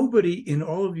nobody in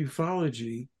all of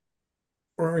ufology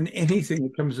or in anything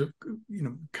that comes up,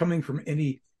 coming from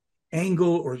any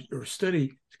angle or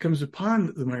study comes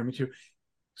upon the Meyer material,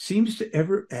 seems to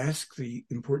ever ask the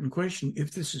important question: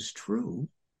 if this is true,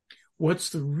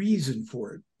 what's the reason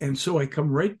for it? And so I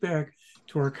come right back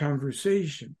to our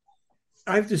conversation.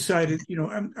 I've decided, I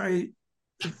know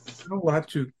a lot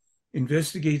to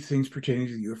investigate things pertaining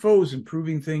to UFOs and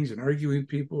proving things and arguing with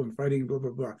people and fighting, blah, blah,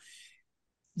 blah.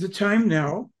 The time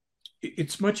now,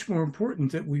 it's much more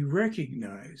important that we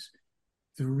recognize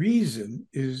the reason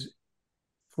is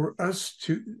for us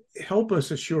to help us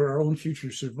assure our own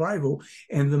future survival.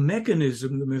 And the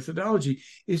mechanism, the methodology,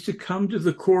 is to come to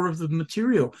the core of the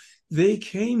material. They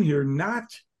came here not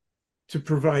to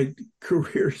provide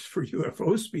careers for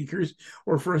UFO speakers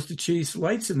or for us to chase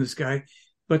lights in the sky,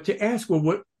 but to ask,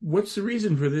 well, what's the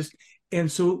reason for this? And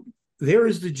so there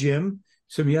is the gem.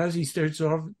 Semyazi starts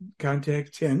off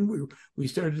Contact 10. We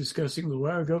started discussing a little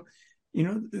while ago,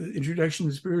 the introduction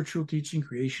to spiritual teaching,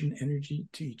 creation, energy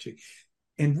teaching.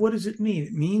 And what does it mean?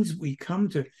 It means we come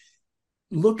to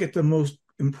look at the most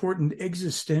important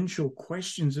existential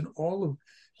questions in all of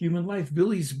human life.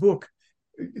 Billy's book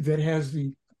that has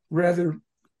the rather,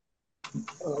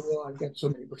 I've got so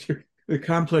many books here, the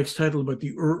complex title about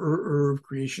the of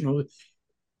creation.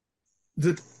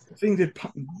 The thing that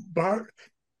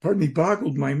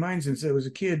boggled my mind since I was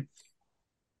a kid.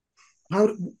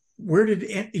 Where did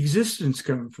existence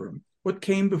come from? What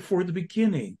came before the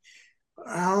beginning?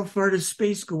 How far does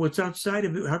space go? What's outside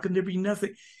of it? How can there be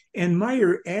nothing? And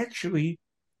Meyer actually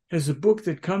has a book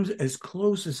that comes as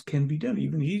close as can be done.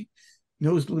 Even he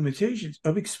knows the limitations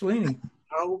of explaining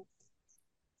how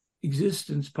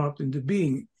existence popped into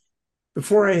being.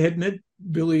 Before I had met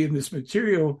Billy in this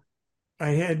material,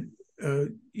 I had,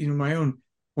 my own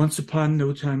once upon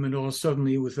no time at all,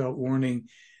 suddenly without warning,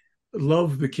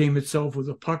 love became itself with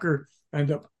a pucker and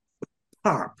a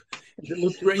pop. And it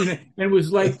looked around, and it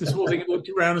was like this whole thing. It looked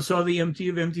around and saw the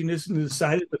emptiness and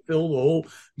decided to fill the whole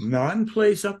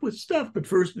non-place up with stuff. But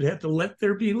first it had to let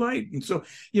there be light. And so,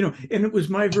 and it was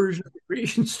my version of the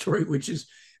creation story, which is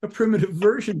a primitive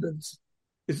version, but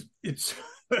it's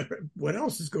what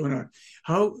else is going on?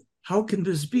 How can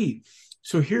this be?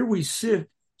 So here we sit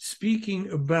speaking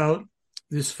about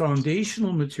this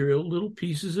foundational material, little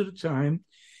pieces at a time,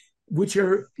 which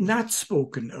are not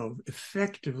spoken of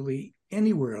effectively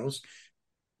anywhere else.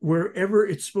 Wherever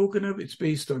it's spoken of, it's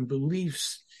based on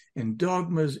beliefs and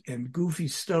dogmas and goofy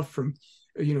stuff from,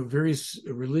 various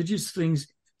religious things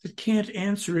that can't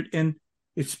answer it. And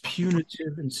it's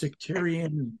punitive and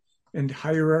sectarian and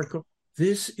hierarchical.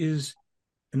 This is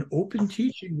an open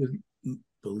teaching with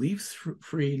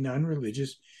belief-free,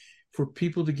 non-religious, for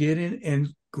people to get in and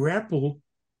grapple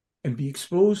and be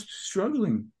exposed to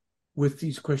struggling with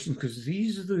these questions, because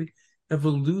these are the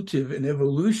evolutive and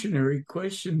evolutionary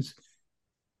questions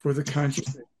for the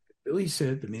consciousness. Billy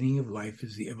said the meaning of life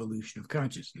is the evolution of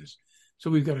consciousness. So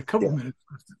we've got a couple minutes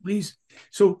left at least.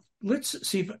 So let's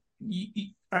see if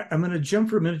I'm going to jump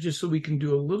for a minute just so we can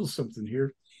do a little something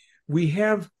here. We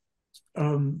have,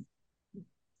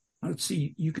 let's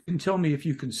see, you can tell me if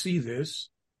you can see this.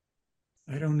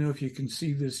 I don't know if you can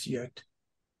see this yet.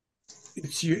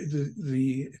 It's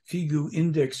the FIGU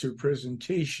indexer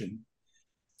presentation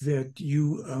that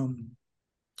you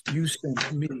sent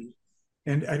to me,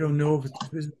 and I don't know if it's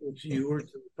visible to you or to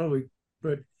the public,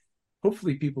 but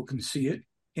hopefully people can see it.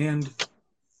 And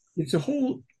it's a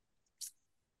whole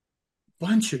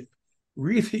bunch of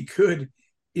really good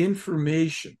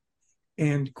information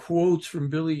and quotes from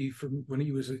Billy from when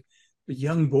he was a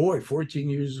young boy, 14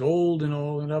 years old, and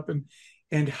all and up,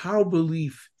 and how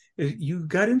belief. You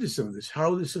got into some of this,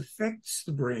 how this affects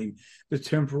the brain, the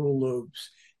temporal lobes,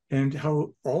 and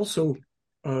how also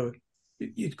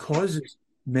it causes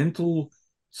mental,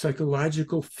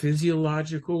 psychological,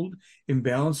 physiological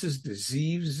imbalances,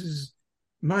 diseases.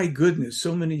 My goodness,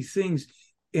 so many things.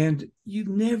 And you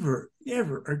never,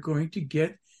 ever are going to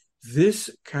get this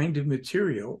kind of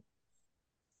material,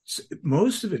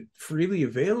 most of it freely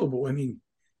available. I mean,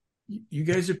 you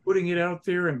guys are putting it out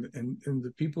there, and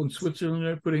the people in Switzerland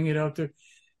are putting it out there.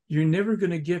 You're never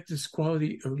going to get this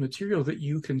quality of material that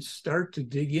you can start to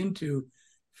dig into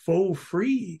for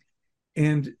free.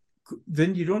 And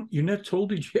then you're not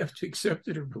told that you have to accept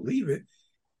it or believe it.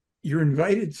 You're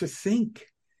invited to think.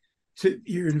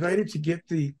 You're invited to get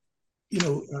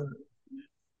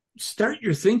start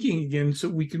your thinking again, so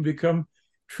we can become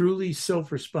truly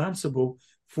self-responsible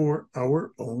for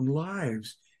our own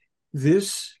lives.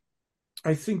 This,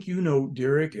 I think,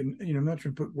 Derek, and I'm not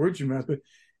trying to put words in your mouth, but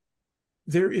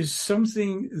there is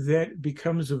something that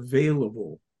becomes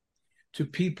available to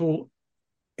people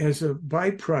as a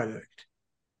byproduct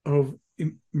of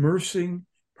immersing,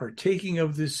 partaking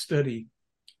of this study,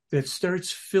 that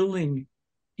starts filling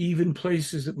even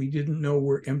places that we didn't know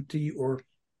were empty or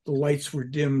the lights were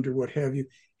dimmed or what have you.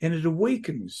 And it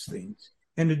awakens things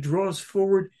and it draws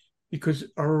forward, because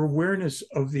our awareness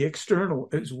of the external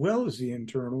as well as the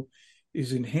internal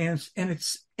is enhanced, and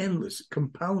it's endless,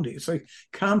 compounding. It's like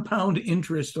compound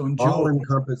interest on joy. All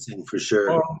encompassing, for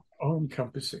sure. All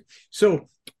encompassing. So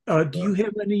do you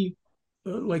have any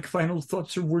like final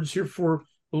thoughts or words here for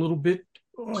a little bit?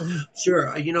 Sure.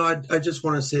 I just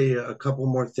want to say a couple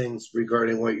more things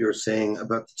regarding what you're saying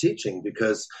about the teaching,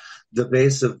 because the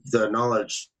base of the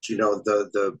knowledge,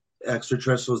 the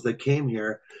extraterrestrials that came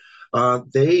here,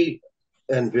 they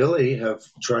and Billy have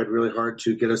tried really hard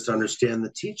to get us to understand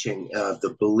the teaching,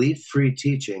 the belief-free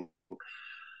teaching.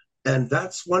 And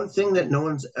that's one thing that no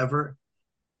one's ever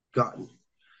gotten.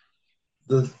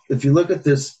 If you look at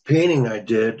this painting I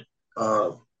did,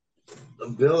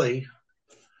 Billy,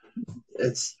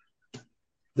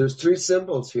 there's three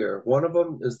symbols here. One of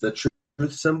them is the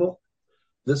truth symbol.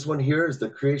 This one here is the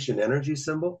creation energy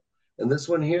symbol. And this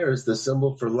one here is the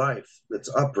symbol for life. It's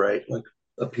upright, like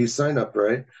a peace sign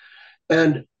upright.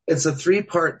 And it's a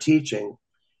three-part teaching.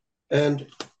 And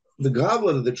the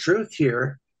goblet of the truth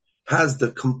here has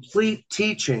the complete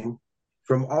teaching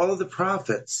from all of the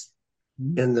prophets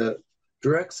in the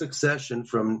direct succession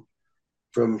from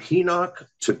Enoch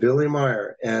to Billy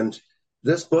Meyer. And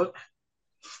this book,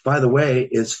 by the way,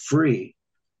 is free,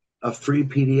 a free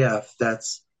PDF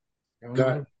that's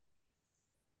got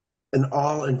an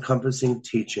all-encompassing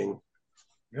teaching.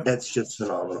 Yep. That's just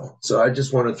phenomenal. So I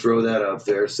just want to throw that out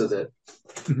there so that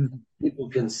people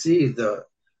can see the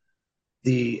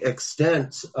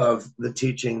extent of the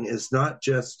teaching is not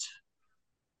just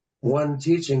one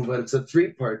teaching, but it's a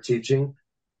three-part teaching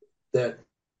that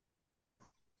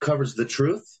covers the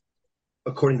truth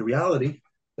according to reality,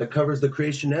 that covers the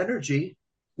creation energy,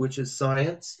 which is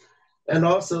science, and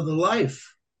also the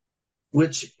life,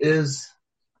 which is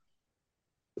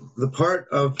the part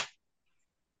of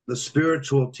the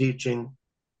spiritual teaching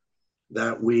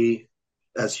that we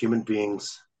as human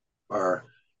beings are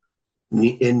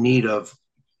in need of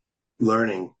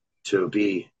learning to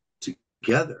be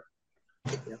together.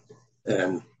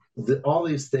 And all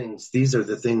these things, these are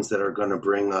the things that are going to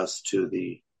bring us to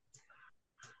the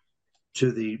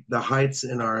heights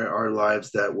in our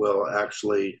lives that will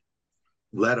actually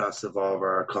let us evolve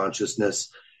our consciousness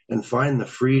and find the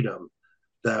freedom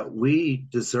that we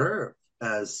deserve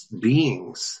as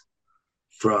beings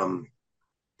from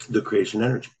the creation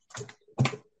energy.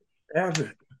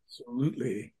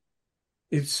 Absolutely.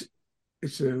 It's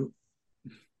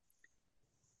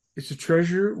a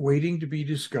treasure waiting to be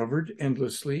discovered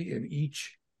endlessly in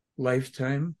each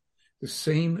lifetime. The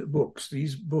same books,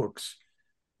 these books,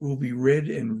 will be read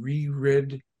and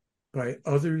reread by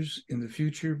others in the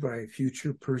future, by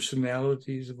future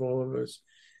personalities of all of us.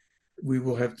 We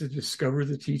will have to discover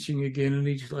the teaching again in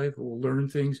each life. We'll learn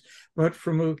things, but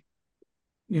from a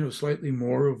slightly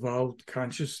more evolved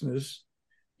consciousness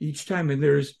each time.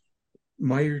 And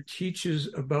Meyer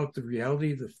teaches about the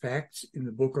reality, the facts in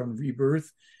the book on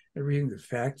rebirth, everything, the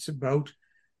facts about,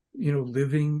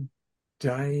 living,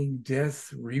 dying,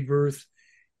 death, rebirth,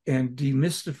 and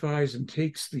demystifies and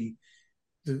takes the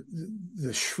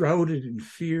shrouded in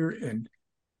fear and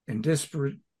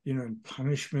desperate, and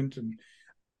punishment and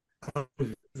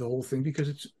the whole thing, because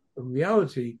it's a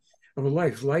reality of a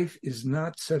life. Life is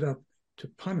not set up to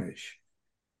punish.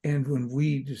 And when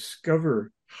we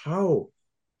discover how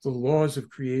the laws of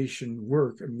creation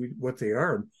work and what they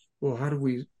are, well,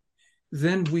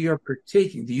 then we are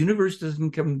partaking. The universe doesn't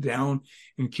come down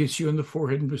and kiss you on the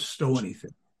forehead and bestow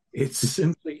anything. It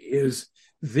simply is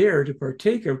there to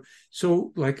partake of.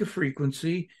 So like a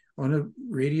frequency on a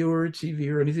radio or a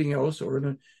TV or anything else, or in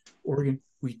an organ,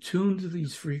 we tune to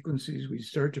these frequencies, we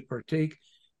start to partake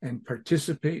and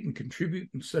participate and contribute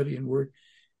and study and work.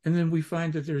 And then we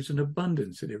find that there's an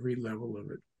abundance at every level of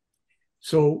it.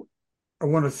 So I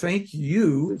want to thank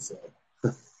you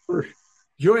for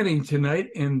joining tonight,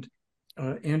 and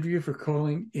Andrea for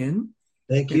calling in.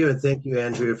 Thank you. And thank you,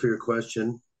 Andrea, for your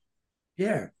question.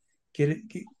 Yeah. Get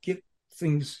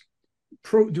things,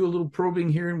 do a little probing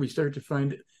here, and we start to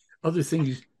find other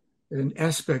things and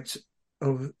aspects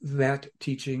of that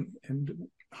teaching and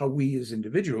how we as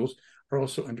individuals are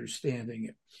also understanding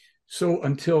it. So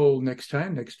until next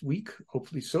time, next week,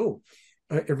 hopefully so,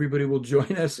 everybody will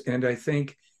join us. And I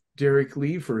thank Derek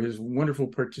Lee for his wonderful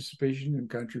participation and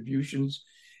contributions,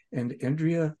 and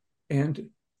Andrea, and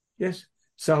yes,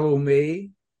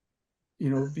 Salome,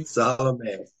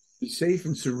 Salome. Be safe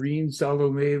and serene,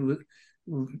 Salome,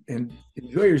 and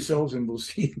enjoy yourselves, and we'll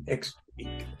see you next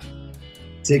week.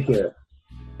 Take care.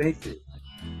 Thank you.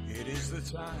 It is the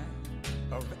time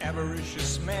of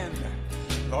avaricious men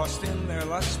lost in their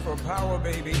lust for power,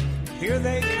 baby. Here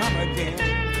they come again.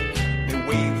 They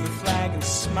wave the flag and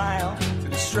smile to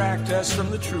distract us from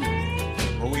the truth.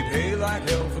 But we pay like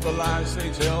hell for the lies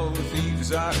they tell. The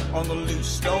thieves are on the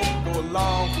loose. Don't go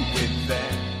along with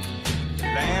that.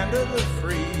 Land of the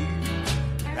free.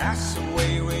 That's the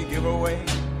way we give away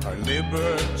our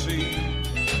liberty.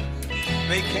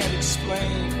 They can't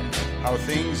explain how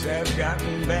things have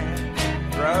gotten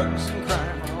bad. Drugs and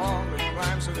crime are on the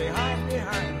climb, so they hide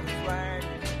behind the flag.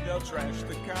 They'll trash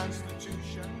the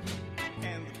Constitution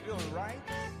and the Bill of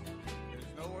Rights.